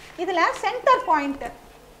இதில் சென்டர்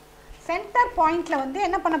பாயிண்ட்டில் வந்து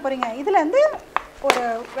என்ன பண்ண போகிறீங்க? இதில் வந்து ஒரு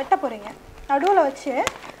வெட்ட போகிறீங்க. நடுவில் வச்சு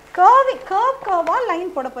கர்வாக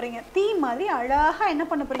லைன் போட போகிறீங்க. தீ மாதிரி அழகாக என்ன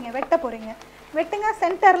பண்ண போகிறீங்க? வெட்ட போகிறீங்க. வெட்டுங்க.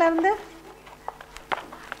 சென்டர்லேருந்து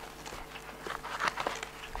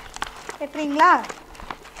வெட்டுறீங்களா?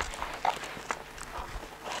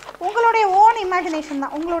 உங்களுடைய ஓன் இமேஜினேஷன்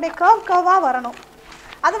தான். உங்களுடைய கர்வாக வரணும்.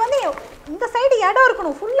 அது வந்து இந்த சைடு இடம்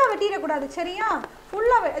இருக்கணும். ஃபுல்லாக வெட்டிடக்கூடாது. சரியா?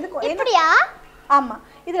 ஃபுல்லாக எதுக்கு எப்படியா? ஆமாம்.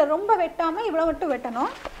 இதில் ரொம்ப வெட்டாமல் இவ்வளோ மட்டும்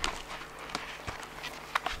வெட்டணும்.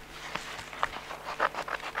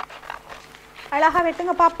 அழகாக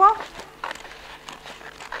வெட்டுங்க பார்ப்போம்.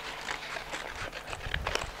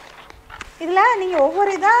 இதில் நீங்கள்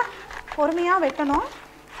ஒவ்வொரு இதாக பொறுமையாக வெட்டணும்.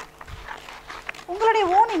 உங்களுடைய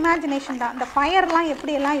ஓன் இமேஜினேஷன் தான். இந்த ஃபயர்லாம்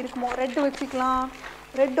எப்படியெல்லாம் இருக்குமோ, ரெட்டு வச்சுக்கலாம்,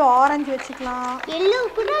 ரெட்டு ஆரஞ்சு வச்சுக்கலாம், எல்லோ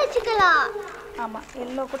கூட வச்சுக்கலாம். ஆமாம்,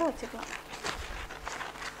 எல்லோ கூட வச்சுக்கலாம்.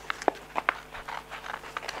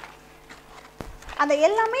 அந்த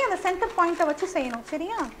எல்லாமே அந்த சென்டர் பாயிண்ட்டை வச்சு செய்யணும்.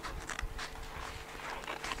 சரியா?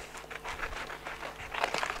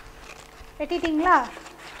 வெட்டிட்டீங்களா?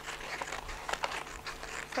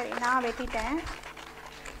 சரி, நான் வெட்டிட்டேன்.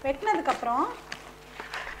 வெட்டினதுக்கப்புறம்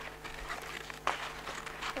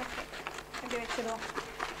இப்படி வச்சிடும்.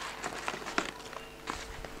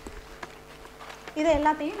 இதை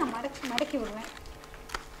எல்லாத்தையும் நான் மடக்கி விடுவேன்.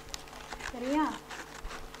 சரியா?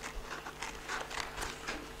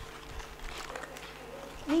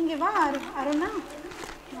 நீங்கள் வா அருணா,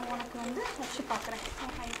 நான் உனக்கு வந்து வச்சு பார்க்குறேன்.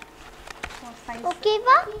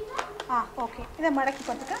 ஓகேவா? ஓகே. இதை மடக்கி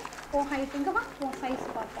பார்த்துக்க. உன் ஹைட் இங்கே வா. உன் சைஸ்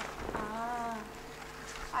பார்த்தேன்.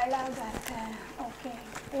 அழகாக இருக்க. ஓகே.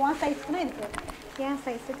 உன் சைஸ்க்குன்னா இதுக்கு என்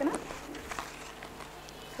சைஸுக்குன்னா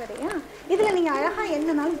சரியா? இதில் நீங்கள் அழகாக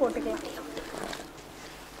என்னன்னாலும் போட்டுக்கலாம்.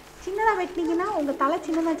 சின்னதாக வெட்டினீங்கன்னா உங்கள் தலை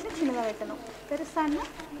சின்னதாச்சுன்னா சின்னதாக வெட்டணும், பெருசான்னா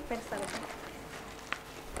பெருசாக வெட்டணும்.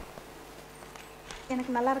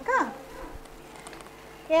 எனக்கு நல்லா இருக்கா?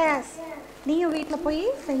 எஸ். நீயும் வீட்டில் போய்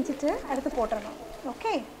செஞ்சுட்டு அடுத்து போட்டுடணும்.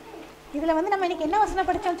 ஓகே. இதில் வந்து நம்ம இன்னைக்கு என்ன வசனம்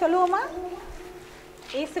படித்தோம் சொல்லுவோமா?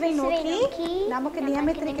 இயேசுவை நோக்கி நமக்கு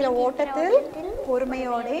நியமித்திருக்கிற ஓட்டத்தில்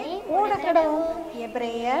பொறுமையோடு ஓடக்கடும்.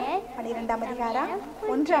 எபிரேயர் 12ஆம் அதிகாரம்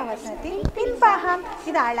 1ஆம் வசனத்தின் பின்பாகம்.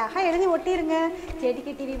 இது அழகாக எழுதி ஒட்டிருங்க. JTK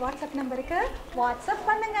TV வாட்ஸ்அப் நம்பருக்கு வாட்ஸ்அப்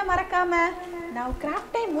பண்ணுங்க மறக்காம. நான்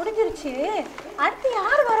கிராஃப்ட் டைம் முடிஞ்சிருச்சு. அடுத்து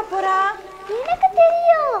யார் வரப்போறா? எனக்கு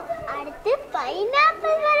தெரியும். அடுத்து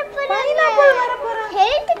பைனாப்பிள் வரப்போறாங்க.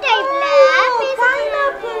 ஹெல்த் டைப்ல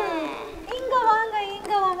பைனாப்பிள். இங்க வாங்க.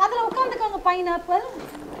 அதுல உட்கார்ந்துக்கோங்க. பைனாப்பிள்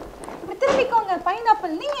இப்படி திரும்பிக்கோங்க.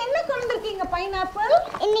 பைனாப்பிள் நீங்க என்ன கொண்டு வந்திருக்கீங்க? பைனாப்பிள்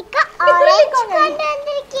இன்னைக்கு ஆரஞ்சு கொண்டு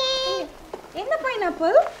வந்திருக்கேன். என்ன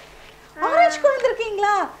பைனாப்பிள்? ஆரஞ்சு கொண்டு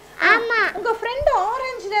வந்திருக்கீங்களா? ஆமா. உங்க ஃப்ரெண்ட்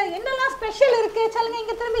ஆரஞ்சுல என்னெல்லாம் ஸ்பெஷல் இருக்கு சொல்லுங்க.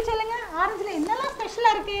 இங்க திரும்பி சொல்லுங்க. ஆரஞ்சுல என்னெல்லாம்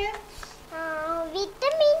ஸ்பெஷலா இருக்கு?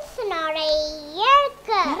 விட்டமின்ஸ் நிறைய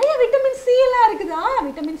இருக்கு. நிறைய விட்டமின் சி எல்லாம் இருக்குதா?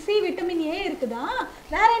 விட்டமின் சி, விட்டமின் ஏ இருக்குதா?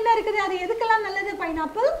 வேற என்ன இருக்குது? அது எதுக்கெல்லாம் நல்லது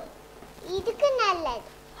பைனாப்பிள்? இதுக்கு நல்லது.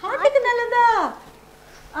 ஹார்ட்டுக்கு நல்லதா?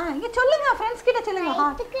 இங்க சொல்லுங்க. ஃப்ரெண்ட்ஸ் கிட்ட சொல்லுங்க.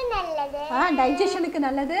 ஹார்ட்டுக்கு நல்லது. டைஜஷனுக்கு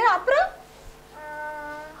நல்லது. அப்புறம்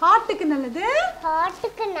ஹார்ட்டுக்கு நல்லது.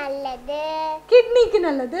 ஹார்ட்டுக்கு நல்லது. கிட்னிக்கு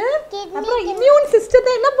நல்லது. அப்புறம் இம்யூன்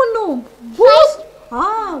சிஸ்டத்தை என்ன பண்ணும்? பூஸ்ட்.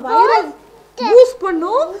 வைரஸ் பூஸ்ட்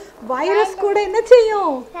பண்ணும். வைரஸ் கூட என்ன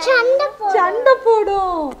செய்யும்? சண்டை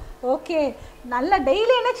போடும். ஓகே. நல்ல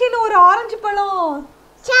டெய்லி என்ன செய்யணும்? ஒரு ஆரஞ்சு பழம்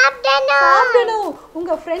சாப்பிடணும்.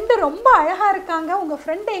 உங்க ஃப்ரெண்ட் ரொம்ப அழகா இருக்காங்க. உங்க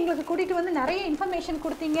ஃப்ரெண்டை எங்களுக்கு கூட்டிட்டு வந்து நிறைய இன்ஃபர்மேஷன்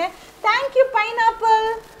கொடுத்தீங்க. Thank you pineapple.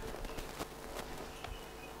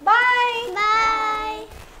 By by.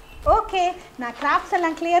 Okay. நான் கிராஃப்ட்ஸ்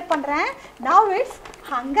எல்லாம் கிளியர் பண்றேன். நவ it's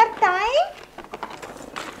hunger time.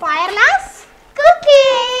 Wireless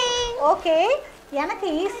cooking. Okay. எனக்கு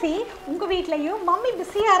ஈஸி. உங்கள் வீட்லேயும் மம்மி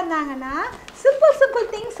பிஸியாக இருந்தாங்கன்னா சிம்பிள்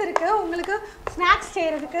திங்ஸ் இருக்குது. உங்களுக்கு ஸ்நாக்ஸ்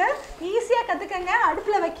செய்கிறதுக்கு ஈஸியாக கற்றுக்கங்க.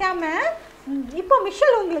 அடுப்பில் வைக்காம. இப்போ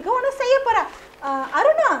மிஷல் உங்களுக்கு ஒன்று செய்ய போகிறேன்.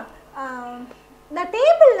 அருணா, இந்த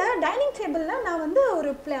டேபிளில் டைனிங் டேபிளில் நான் வந்து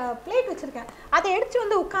ஒரு பிளேட் வச்சுருக்கேன். அதை எடுத்து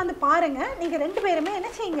வந்து உட்காந்து பாருங்கள். நீங்கள் 2 பேருமே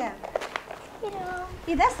என்ன செய்யுங்க?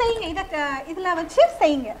 இதை செய்யுங்க. இதில் வச்சு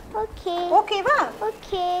செய்யுங்க. ஓகேவா?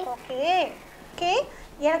 ஓகே.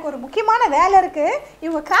 எனக்கு ஒரு முக்கியமான வேலை இருக்குது.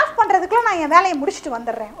 இவங்க கிராஃப்ட் பண்ணுறதுக்குள்ள நான் என் வேலையை முடிச்சுட்டு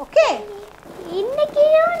வந்துடுறேன். ஓகே,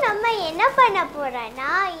 இன்னைக்கும் நம்ம என்ன பண்ண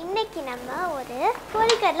போறோம்னா இன்னைக்கு நம்ம ஒரு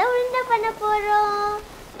பொரிக்கடலை உருண்டை பண்ண போகிறோம்.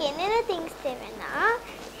 என்னென்ன திங்ஸ் தேவைன்னா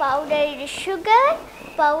powdered sugar,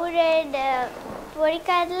 powdered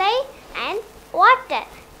பொரிக்கடலை and water.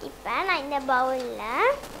 இப்போ நான் இந்த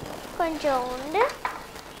பவுலில் கொஞ்சோண்டு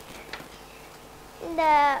இந்த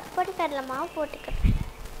பொரிக்கடலை மாவு போட்டுக்கிறேன்.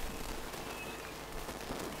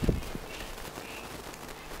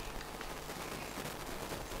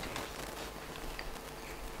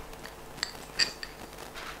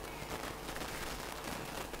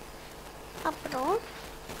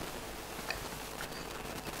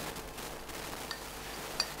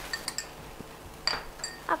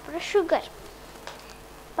 அப்புறம் சுகர்,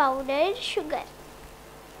 பவுடர் சுகர்.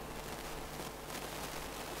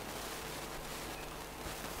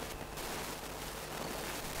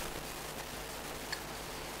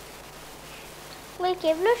 உங்களுக்கு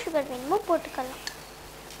எவ்வளோ சுகர் வேணுமோ போட்டுக்கலாம்.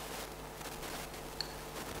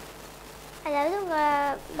 அதாவது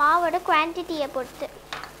உங்கள் மாவோட குவான்டிட்டியை பொறுத்து.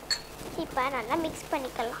 இப்போ நல்லா மிக்ஸ்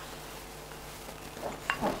பண்ணிக்கலாம்.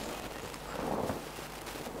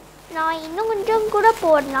 நான் இன்னும் கொஞ்சம் கூட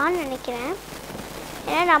போடலான்னு நினைக்கிறேன்,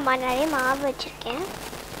 ஏன்னா நம்ம நிறைய மாவு வச்சுருக்கேன்.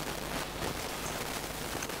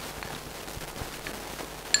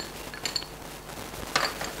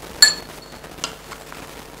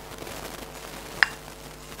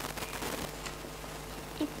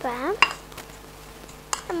 இப்போ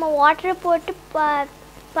நம்ம வாட்டர் போட்டு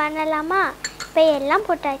பண்ணலாமா? இப்போ எல்லாம்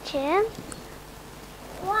போட்டாச்சு.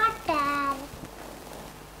 வாட்டர்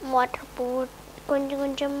போட்டு கொஞ்சம்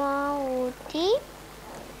கொஞ்சமாக ஊற்றி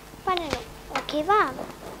பண்ணணும். ஓகேவா?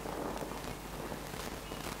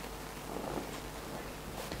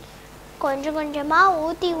 கொஞ்சம் கொஞ்சமாக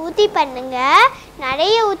ஊற்றி ஊற்றி பண்ணுங்க.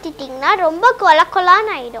 நிறைய ஊற்றிட்டிங்கன்னா ரொம்ப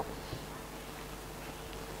கொலான்னு ஆகிடும்.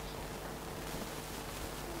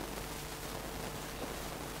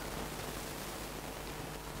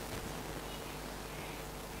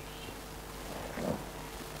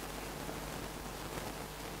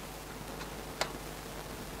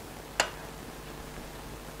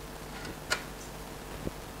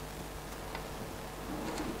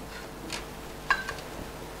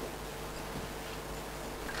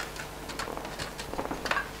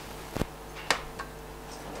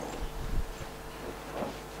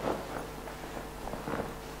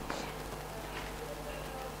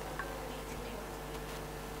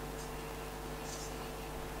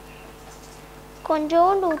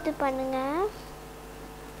 கொஞ்சோண்டு ஊற்றி பண்ணுங்க.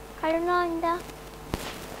 அழுனா இந்தா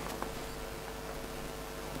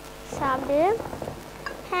சாப்பிடு.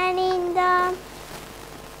 ஹனி இந்தா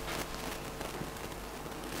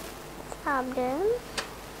சாப்பிடு.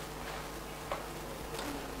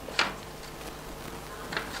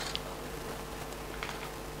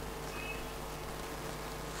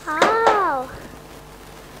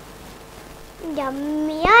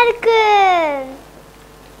 யம்மியா இருக்கு.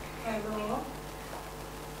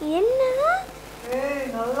 என்ன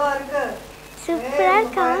நல்லா இருக்கு, சூப்பரா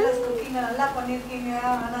இருக்கா? நல்லா பண்ணிருக்கீங்க.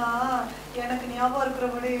 ஆனா எனக்கு ஞாபகம்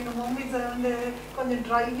இருக்கிறபடி எங்க மம்மி வந்து கொஞ்சம்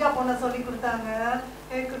ட்ரையா பண்ண சொல்லி கொடுத்தாங்க.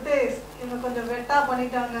 குட்டேஸ் இவங்க கொஞ்சம் வெட்டா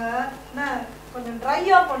பண்ணிட்டாங்க. என்ன கொஞ்சம்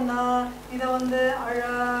ட்ரையா பண்ணா இதை வந்து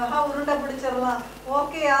அழகா உருண்டை பிடிச்சிடலாம்.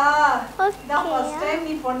 ஓகேயா? இதான் ஃபர்ஸ்ட் டைம்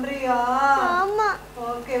நீ பண்றியா? ஆமா.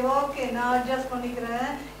 ஓகே ஓகே, நான் அட்ஜஸ்ட்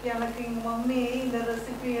பண்ணிக்கிறேன். எனக்கு எங்க மம்மி இந்த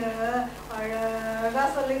ரெசிபியை அழகா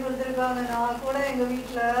சொல்லி கொடுத்துருக்காங்க. நான் கூட எங்க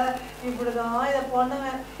வீட்டுல இப்படிதான் இதை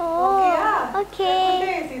பண்ணுவேன். ஓகேயா? ஓகே.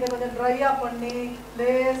 இதை கொஞ்சம் ட்ரையா பண்ணி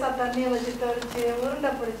லேசா தண்ணியை வச்சு தெளிச்சு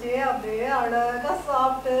உருண்டை பிடிச்சி அப்படியே அழகா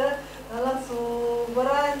சாப்பிட்டு நல்லா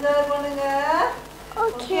சூப்பரா என்ஜாய் பண்ணுங்க.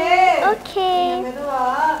 Okay okay. மெதுவா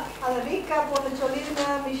அதை ரீகேப் ஒன்று சொல்லிடுங்க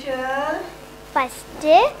மிஷல்.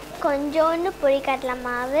 ஃபஸ்ட்டு கொஞ்சோண்டு பொரிக்கடலை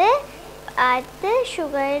மாவு, அடுத்து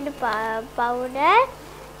சுகர் பவுடர்,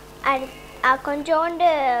 கொஞ்சோண்டு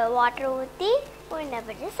வாட்டர் ஊற்றி உருண்டை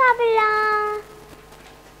பிடிச்சி சாப்பிடலாம்.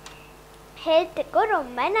 ஹெல்த்துக்கும்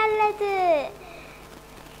ரொம்ப நல்லது.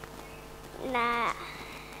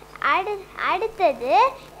 அடுத்தது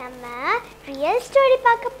நம்ம ரியல் ஸ்டோரி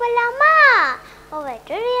பார்க்க போகலாமா? Over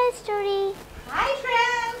to real story. Hi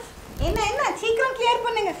friends, என்ன சீக்கிரம் கிளியர்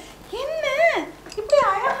பண்ணுங்க. என்ன இப்படி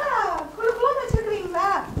அழகா குளுக்குளுன்னு வச்சிருக்கீங்களா?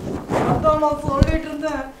 அதான் நான் சொல்லிட்டு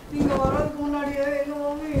இருந்தேன், நீங்க வர்றதுக்கு முன்னாடியே எங்க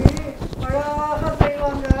மம்மி அழகா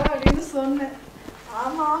செய்வாங்க அப்படின்னு சொன்னேன்.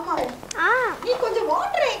 ஆமா ஆமா, நீ கொஞ்சம்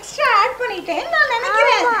வாட்டர் எக்ஸ்ட்ரா ஆட் பண்ணிட்டேன்னு நான்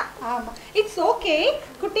நினைக்கிறேன். ஆமா, இட்ஸ் ஓகே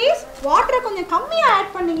குட்டீஸ். வாட்டரை கொஞ்சம் கம்மியா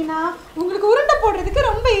ஆட் பண்ணீங்கன்னா உங்களுக்கு உருண்டை போடுறதுக்கு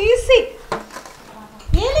ரொம்ப ஈஸி.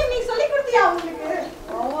 ஏலி நீ சொல்லி கொடுத்தியா உங்களுக்கு?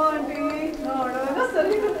 ஆமா ஆண்டி, நான் அழகா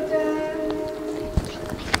சொல்லி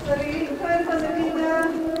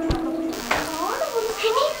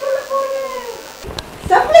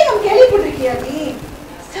யோசிச்சிட்டியா நீ?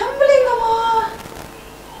 செம்பலிங்கமா?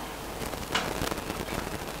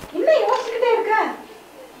 என்ன யோசிச்சுக்கிட்டே இருக்க?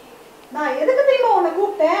 நான் எதுக்கு தெரியுமா உன்னை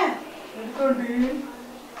கூப்பிட்டேன்?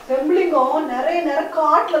 செம்பலிங்கம் நிறைய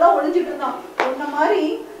காட்டுல தான் ஒளிஞ்சிட்டு இருந்தான். உன்ன மாதிரி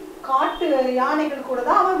காட்டு யானைகள் கூட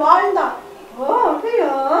தான் அவன் வாழ்ந்தான். ஓ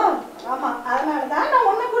அப்படியா? ஆமா, அதனாலதான் நான்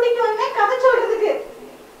உன்னை கூட்டிட்டு வந்தேன் கதை சொல்றதுக்கு.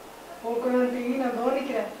 நான்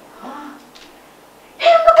கவனிக்கிறேன்.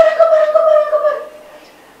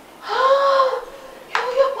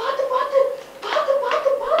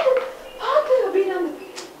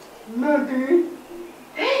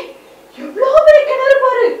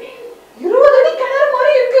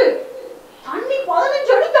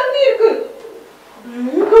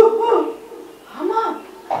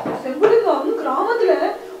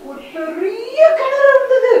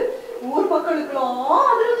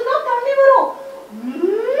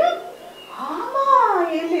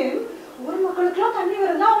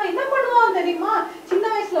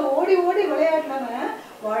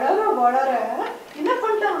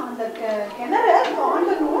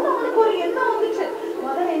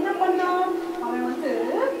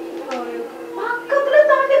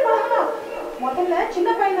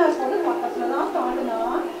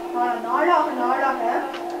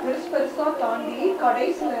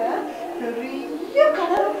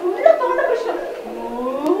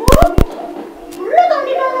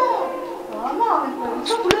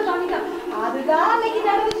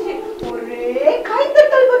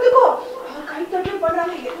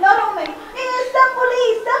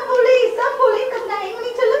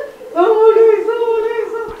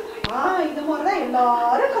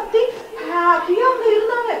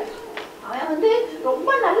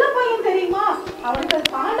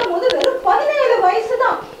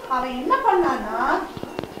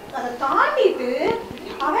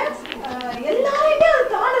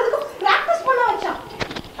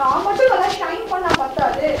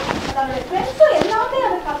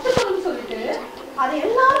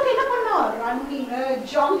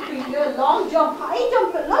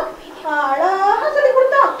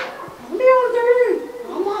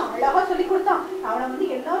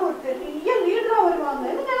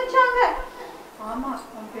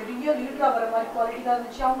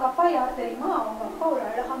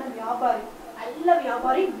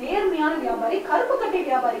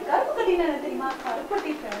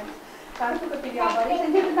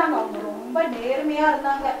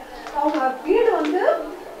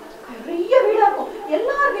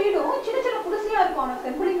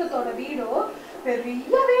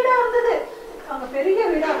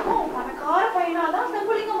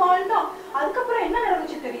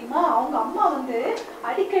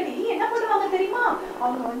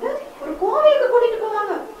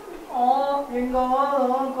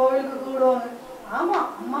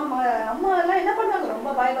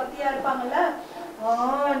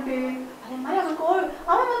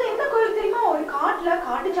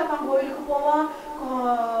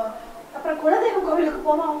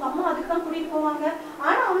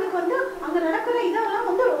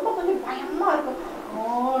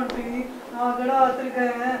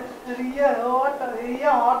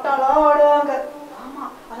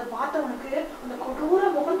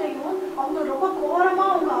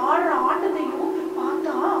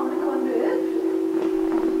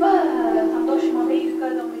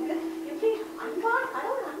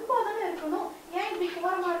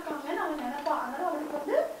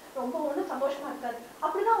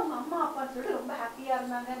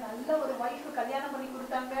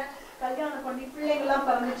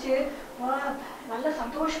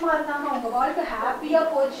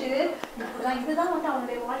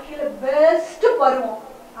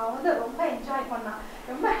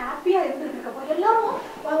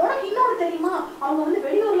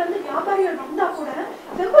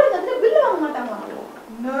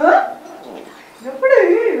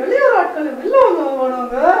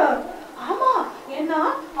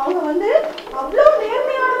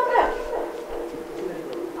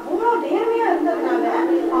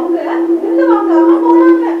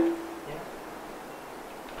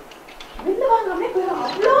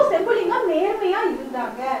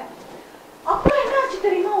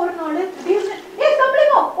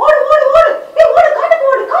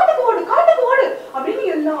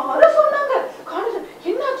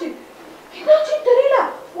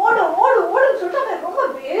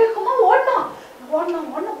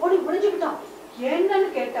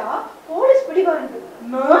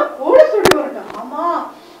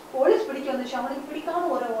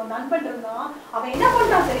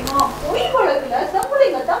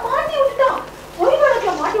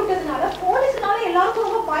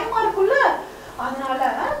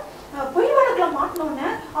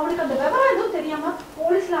 அவனுக்கு அந்த விவரம்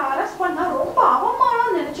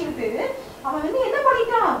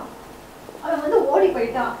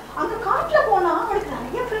போயிட்டான். அங்க காட்டுல போனா அவனுக்கு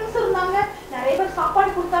நிறைய ஃப்ரெண்ட்ஸ் இருந்தாங்க, நிறைய பேர் சாப்பாடு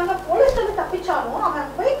கொடுத்தாங்க. போலீஸ்ல இருந்து தப்பிச்சாலும்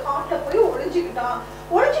அவன் போய் காட்டுல போய் ஒளிஞ்சுக்கிட்டான்.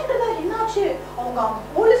 ஒளிஞ்சுக்கிட்டு என்னாச்சு, அவங்க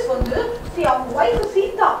போலீஸ் வந்து அவங்க ஒய்ஃப்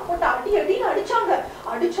சீதா போட்டு அடின்னு அடிச்சாங்க.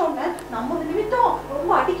 அடிச்சோன்னு நம்ம நிமித்தம்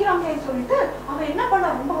ரொம்ப அடிக்கிறாங்கன்னு சொல்லிட்டு அவன் என்ன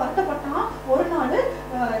பண்ணான், ரொம்ப வருத்தப்பட்டான். ஒரு நாள்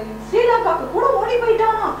ஸ்ரீலங்காக்கு கூட ஓடி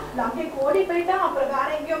போயிட்டானா, லங்கைக்கு ஓடி போயிட்டான். அப்புறம் வேற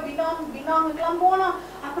எங்கேயோ பினாங்குக்கெல்லாம் போனான்.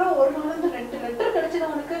 அப்புறம் ஒரு நாள் வந்து 2 லெட்டர் கிடைச்சது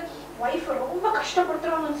அவனுக்கு. ஒய்ஃப் ரொம்ப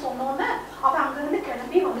கஷ்டப்படுத்துறாங்கன்னு சொன்னோன்னே அவன் அங்க இருந்து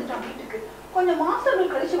கிளம்பி வந்துட்டான் வீட்டுக்கு. கொஞ்சம்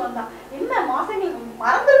மாசங்கள் கழிச்சு வந்தான். என்ன மாசங்கள்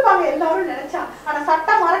மறந்துருப்பாங்க எல்லாரும் நினைச்சா, ஆனா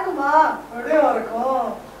சட்டம் மறக்குமா? இருக்கும்.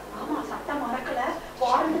 ஆமா, சட்டம் மறக்கல.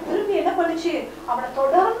 வாரண்ட் திரும்பி என்ன பண்ணுச்சு, அவனை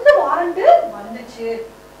தொடர்ந்து வாரண்ட் வந்துச்சு.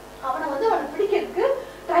 அவனை பிடிக்கிறதுக்கு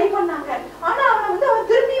ட்ரை பண்ணாங்க. ஆனா அவன்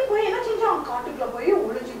திரும்பியும் போய் என்ன செஞ்சான், காட்டுக்குள்ள போய்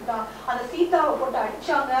ஒளிஞ்சுக்கிட்டான். அந்த சீதாவை போட்டு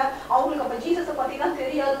அடிச்சாங்க. அவங்களுக்கு அப்ப ஜீசஸை பத்தி தான்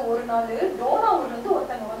தெரியாது. ஒரு நாள் டோனாவுல இருந்து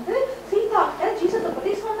ஒருத்தங்க வந்து சீதா கிட்ட ஜீசஸை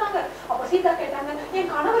பத்தி சொன்னாங்க. அப்ப சீதா கேட்டாங்க,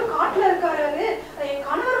 என் கணவர் காட்டுல இருக்காரு, என்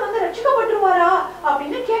கணவர் வந்து ரட்சிக்கப்பட்டுருவாரா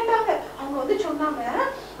அப்படின்னு கேட்டாங்க. அவங்க சொன்னாங்க,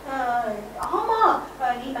 ஆமா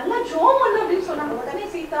நீ நல்லா ஜோம் பண்ணு அப்படின்னு சொன்னாங்க. உடனே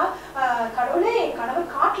சீதா, கடவுளே என்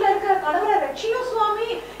கணவர் காட்டுல இருக்கிற கணவரை ரட்சியும் சுவாமி,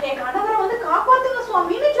 என் கணவரை காப்பாத்துங்க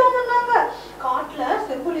சுவாமின்னு ஜோம் பண்ணாங்க. காட்டுல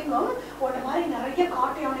செம்புலிங்கம் ஒரு மாதிரி நிறைய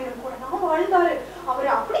காட்டு யானைகள் கூட தான் வாழ்ந்தாரு. அவரு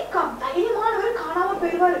அப்படி தைரியமானவர், காணாம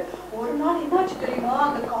போயிடுவாரு. ஒரு நாள் என்னாச்சு தெரியுமா,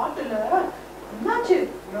 அந்த காட்டுல என்னாச்சு,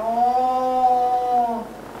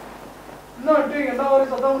 என்ன ஒரு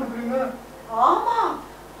சத்தம் கொடுக்குறீங்க? ஆமா,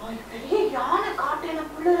 பெரிய யானை காட்டுல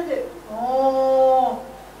புள்ளுறது.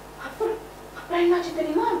 அப்புறம் என்னாச்சு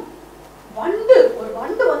தெரியுமா, ஒரு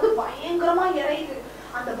வண்டு பயங்கரமா இறையுது.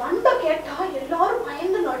 அந்த வண்டை கேட்டா எல்லாரும்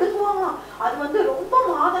பயந்து நடுங்குவாங்க. அது ரொம்ப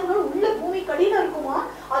மாதங்கள் உள்ள பூமி கடியில இருக்குமா.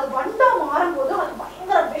 அது வண்டா மாறும் போது அது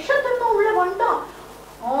பயங்கர விஷத்தன்மை உள்ள வண்டா.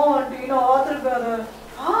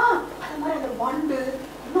 அது மாதிரி அந்த வண்டு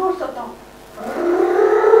இன்னொரு சத்தம்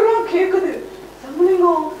கேக்குது.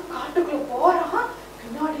 செம்புலிங்கம் காட்டுக்குள்ள போறான்.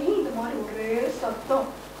 பின்னாடி இந்த மாதிரி ஒரே சத்தம்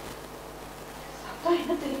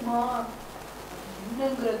என்ன தெரியுமா,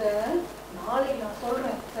 என்னங்கிறத நாளைக்கு நான்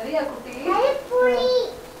சொல்றேன். சரியா குட்டி?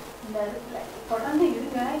 இந்த இடத்துல தொடர்ந்து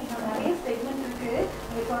இருங்க, இன்னும் நிறைய செக்மெண்ட் இருக்கு,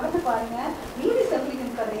 நீங்க தொடர்ந்து பாருங்க. மீதி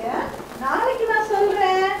செம்புலிங்கம் கதைய நாளைக்கு நான்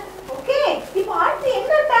சொல்றேன். ஓகே, இப்போ அடுத்து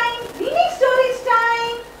என்ன time? Mini stories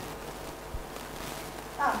time.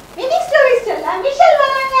 Mini stories சொல்ல மிஷல்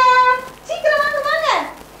வராங்க. சீக்கிரம் வாங்க வாங்க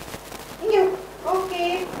இங்க. Okay,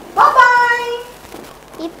 by by.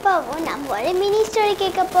 இப்போ நம்ம ஒரு மினி ஸ்டோரி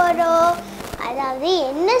கேட்க போறோம். அதாவது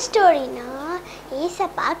என்ன ஸ்டோரினா,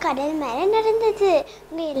 ஏசப்பா கடல் மேலே நடந்தது.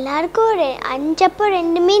 உங்கள் எல்லாருக்கும் ஒரு 5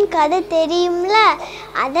 2 மீன் கதை தெரியும்ல.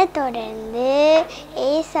 அதை தொடர்ந்து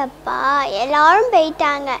ஏசப்பா எல்லாரும்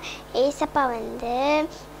போயிட்டாங்க. ஏசப்பா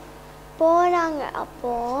போனாங்க.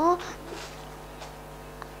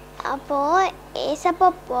 அப்போது ஏசப்பா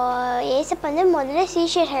முதல்ல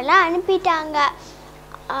சீஷர்களெலாம் அனுப்பிட்டாங்க.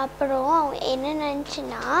 அப்புறம் அவங்க என்ன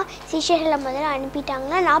நினச்சுன்னா, சீஷர்களை முதல்ல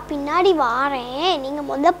அனுப்பிட்டாங்கன்னா நான் பின்னாடி வாரேன், நீங்கள்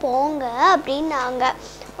முதல்ல போங்க அப்படின்னாங்க.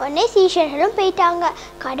 உடனே சீஷர்களும் போயிட்டாங்க.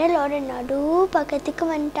 கடலோட நடு பக்கத்துக்கு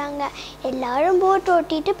வந்துட்டாங்க. எல்லாரும் போட்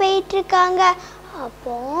ஓட்டிட்டு போயிட்டுருக்காங்க.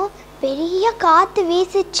 அப்போது பெரிய காற்று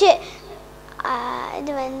வீசிச்சு.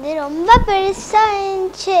 இது ரொம்ப பெருசாக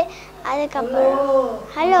இருந்துச்சு. அதுக்கப்புறம்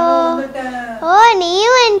ஹலோ, ஓ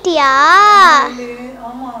நீயும் வந்துட்டியா?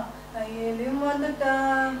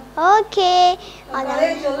 ஓகே,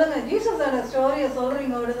 சொல்லுங்க. ஜீசஸோட ஸ்டோரிய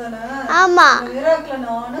சொல்றீங்க அப்படிதானே? ஆமா, மிராக்கிள்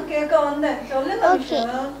நானும் கேட்க வந்தேன். சொல்லுங்க. ஓகே,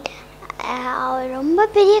 ரொம்ப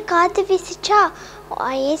பெரிய காற்று வீசிச்சா.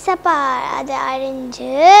 ஏசப்பா அதை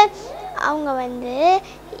அறிஞ்சு அவங்க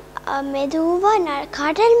மெதுவாக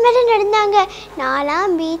கடல் மேலே நடந்தாங்க.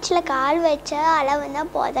 நான்லாம் பீச்சில் கால் வச்ச அளவு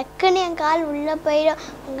தான் புதக்குன்னு என் கால் உள்ளே போயிடும்.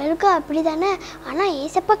 உங்களுக்கும் அப்படி தானே? ஆனால்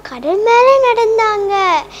ஏசப்பா கடல் மேலே நடந்தாங்க.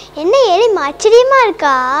 என்ன ஏறி ஆச்சரியமாக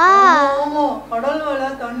இருக்கா? கடல் மேலே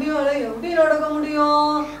தண்ணி மேலே எப்படி நடக்க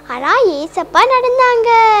முடியும்? ஆனால் ஏசப்பா நடந்தாங்க.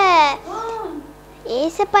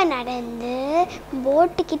 ஏசப்பா நடந்து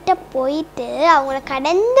போட்டுக்கிட்ட போயிட்டு அவங்கள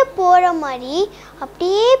கடந்து போகிற மாதிரி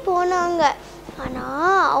அப்படியே போனாங்க.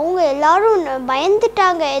 ஆனால் அவங்க எல்லாரும்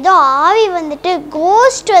பயந்துட்டாங்க. ஏதோ ஆவி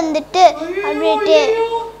கோஸ்ட் அப்படின்ட்டு.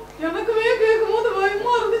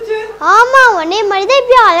 ஆமாம், உடனே மாதிரி தான்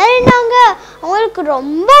இப்படி அலறினாங்க. அவங்களுக்கு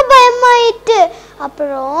ரொம்ப பயமாயிட்டு.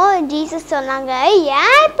 அப்புறம் ஜீசஸ் சொன்னாங்க,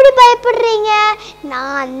 ஏன் இப்படி பயப்படுறீங்க,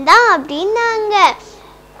 நான் தான் அப்படின்னாங்க.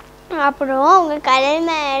 அப்புறம் அவங்க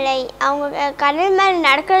கடல் மேலே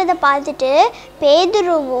நடக்கிறத பார்த்துட்டு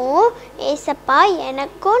பேதுருவும், ஏசப்பா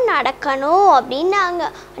எனக்கும் நடக்கணும் அப்படின்னாங்க.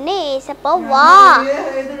 உடனே ஏசப்பா வா.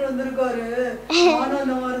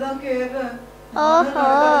 ஓஹோ,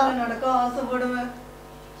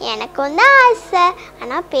 எனக்கும் தான் ஆசை.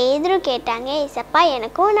 ஆனால் பேதுரு கேட்டாங்க, ஏசப்பா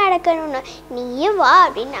எனக்கும் நடக்கணும்னு, நீயும் வா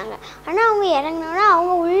அப்படின்னாங்க. ஆனால் அவங்க இறங்கினோன்னா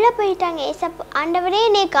அவங்க உள்ளே போயிட்டாங்க. ஏசப்பா ஆண்டவரே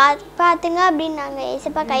என்னை காப்பாத்துங்க அப்படின்னாங்க.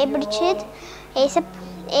 ஏசப்பா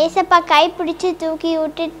கைப்பிடிச்சி தூக்கி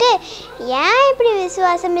விட்டுட்டு, ஏன் இப்படி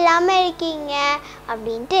விசுவாசம் இல்லாமல் இருக்கீங்க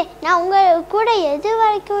அப்படின்ட்டு, நான் உங்கள் கூட எது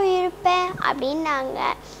வரைக்கும் இருப்பேன் அப்படின்னாங்க.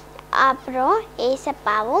 அப்புறம்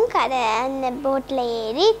ஏசப்பாவும் அந்த போட்டில்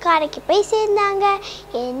ஏறி கரைக்கு போய் சேர்ந்தாங்க.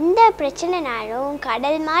 எந்த பிரச்சனைனாலும்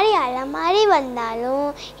கடல் மாதிரி அலை மாதிரி வந்தாலும்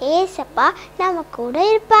ஏசப்பா நம்ம கூட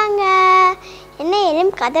இருப்பாங்க. என்ன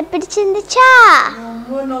எதுவும் கதை பிடிச்சிருந்துச்சா?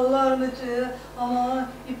 ரொம்ப நல்லா இருந்துச்சு. ஆமா,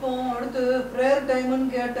 இப்போ அடுத்து ப்ரேயர் டைம்னு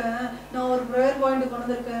கேட்டேன். நான் ஒரு ப்ரேயர் பாயிண்ட் கொண்டு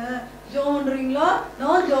வந்திருக்கேன். ஜெபம் பண்றீங்களா?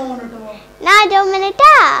 நான் ஜெபம் பண்ணட்டுமா? நான் ஜெபம்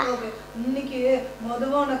பண்ணட்டா? ஓகே. இன்னைக்கு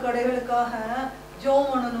மதுபான கடைகளுக்காக ஜெபம்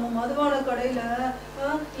பண்ணணும். மதுபான கடையில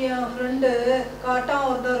என் ஃப்ரெண்டு காட்டா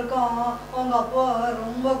ஒருத்தர் இருக்கான். அவங்க அப்பா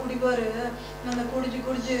ரொம்ப குடிப்பாரு. அந்த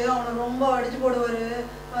குடிச்சு அவனை ரொம்ப அடிச்சு போடுவாரு.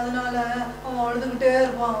 அதனால அவன் அழுதுகிட்டே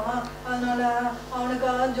இருப்பான். அதனால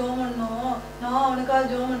அவனுக்காக ஜெபம் பண்ணணும். நான் அவனுக்காக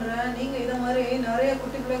ஜெபம் பண்றேன். நீங்க இதை மாதிரி நிறைய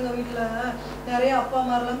குட்டி பிள்ளைங்க வீட்டுல நிறைய அப்பா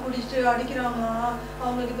அம்மாரெல்லாம் குடிச்சிட்டு அடிக்கிறாங்க.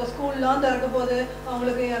 அவங்களுக்கு இப்போ ஸ்கூல்லாம் திறக்க போகுது.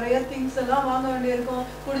 அவங்களுக்கு நிறைய திங்ஸ் எல்லாம் வாங்க வேண்டியிருக்கும்.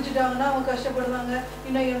 குடிச்சிட்டாங்கன்னா அவங்க கஷ்டப்படுறாங்க.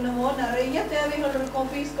 இன்னும் என்னமோ நிறைய தேவைகள் இருக்கும்.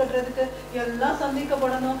 ஃபீஸ் கட்டுறதுக்கு எல்லாம்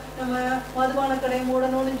சந்திக்கப்படணும். நம்ம மதுபான கடையை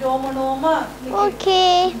மூடணும்னு ஜெபம் பண்ணுவோமா? ஓகே,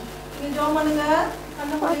 நீங்க ஜெபம் பண்ணுங்க.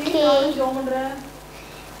 அந்த மாதிரி நானும் ஜெபம் பண்றேன்.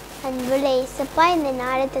 அன்புள்ள ஏசப்பா, இந்த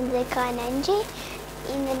நாளை தந்ததுக்காக நன்றி.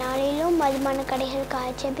 இந்த நாளிலும் மதுபான கடைகளுக்காக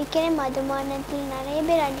ஜெபிக்கிறேன். மதுபானத்தில் நிறைய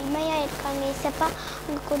பேர் அடிமையாக இருக்காங்க ஏசப்பா.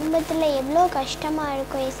 உங்கள் குடும்பத்தில் எவ்வளோ கஷ்டமாக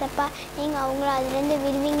இருக்கும் ஏசப்பா. நீங்கள் அவங்கள அதுலேருந்து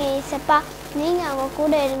விடுவீங்க ஏசப்பா. நீங்கள் அவங்க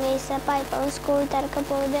கூட இருங்க ஏசப்பா. இப்போ ஸ்கூல் திறக்க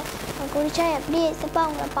போகுது. அவங்க குடித்தா எப்படி ஏசப்பா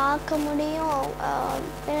அவங்கள பார்க்க முடியும்?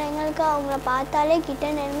 பிள்ளைங்களுக்கு அவங்கள பார்த்தாலே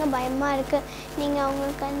கிட்ட நெருங்க பயமாக இருக்குது. நீங்கள்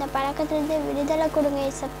அவங்களுக்கு அந்த பழக்கத்துலேருந்து விடுதலை கொடுங்க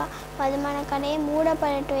ஏசப்பா. மதுபான கடையை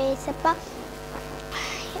மூடப்படட்டும் ஏசப்பா.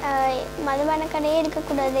 மதுபான கடையே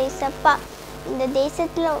இருக்கக்கூடாது ஏசப்பா. இந்த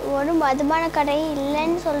தேசத்தில் ஒரு மதுபான கடையும்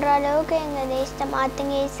இல்லைன்னு சொல்கிற அளவுக்கு எங்கள் தேசத்தை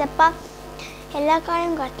மாற்றுங்க ஏசப்பா. எல்லா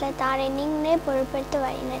காலையும் கட்டில் தாரை நீங்களே பொறுப்பெடுத்து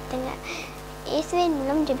வழிநடத்துங்க. இயேசுவின்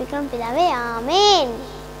மூலம் ஜெபிக்கிறோம் பிதாவே, ஆமென்.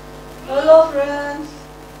 Hello friends.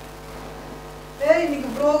 இன்னைக்கு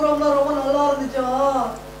ப்ரோக்ராம்லாம் ரொம்ப நல்லா இருந்துச்சா?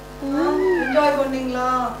 என்ஜாய் பண்ணீங்களா?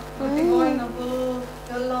 குட்டி கோயினப்பு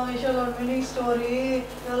எல்லாம் விஷயம் மினி ஸ்டோரி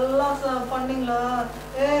எல்லாம் பண்ணீங்களா?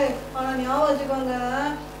 ஆனால் ஞாபகம் வச்சுக்கோங்க,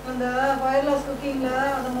 அந்த ஃபயர்லெஸ் குக்கிங்ல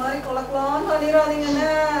அந்த மாதிரி கொலக்கலான்னு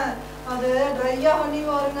பண்ணிடாதீங்கன்னு. அது ட்ரையாக பண்ணி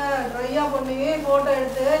பாருங்க. ட்ரையாக பண்ணி ஃபோட்டோ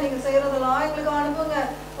எடுத்து நீங்கள் செய்கிறதெல்லாம் எங்களுக்கு அனுப்புங்க.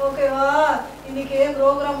 ஓகேவா? இன்னைக்கு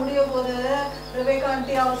ப்ரோக்ராம் முடிய போது ரெபேக்கா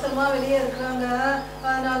ஆண்டி அவசரமாக வெளியே இருக்கிறாங்க.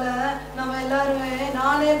 அதனால நம்ம எல்லாருமே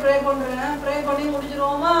நானே ப்ரே பண்ணுறேன். ப்ரே பண்ணி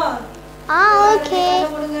முடிச்சிருவோமா? ஓகே.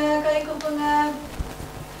 கொடுங்க, கை குப்புங்க.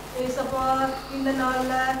 ஏசப்பா, இந்த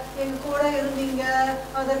நாள்ல எங்க கூட இருந்தீங்க.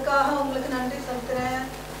 அதற்காக உங்களுக்கு நன்றி செலுத்துறேன்.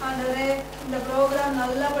 ஆண்டவரே, இந்த ப்ரோக்ராம்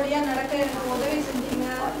நல்லபடியா நடக்க எனக்கு உதவி செஞ்சீங்க.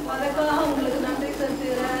 அதற்காக உங்களுக்கு நன்றி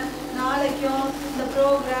செலுத்துகிறேன். நாளைக்கும் இந்த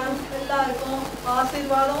ப்ரோக்ராம் எல்லாருக்கும்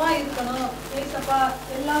ஆசீர்வாதமா இருக்கணும். ஏசப்பா,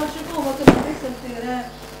 எல்லாவற்றுக்கும் உங்களுக்கு நன்றி செலுத்துகிறேன்.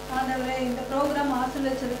 ஆண்டவரே, இந்த ப்ரோக்ராம்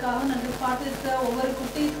ஆசீர்வதிச்சதுக்காக நன்றி. பார்த்துருக்க ஒவ்வொரு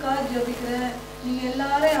குட்டீஸ்க்காக ஜெபிக்கிறேன். நீங்க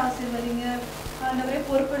எல்லாரையும் ஆசீர்வதிங்க. ஆண்டவரே,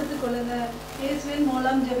 பொறுப்பெடுத்துக் கொள்ளுங்க. இயேசுவின்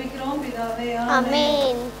மூலம் ஜெபிக்கிறோம் பிதாவே,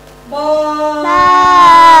 ஆமென். பாய்.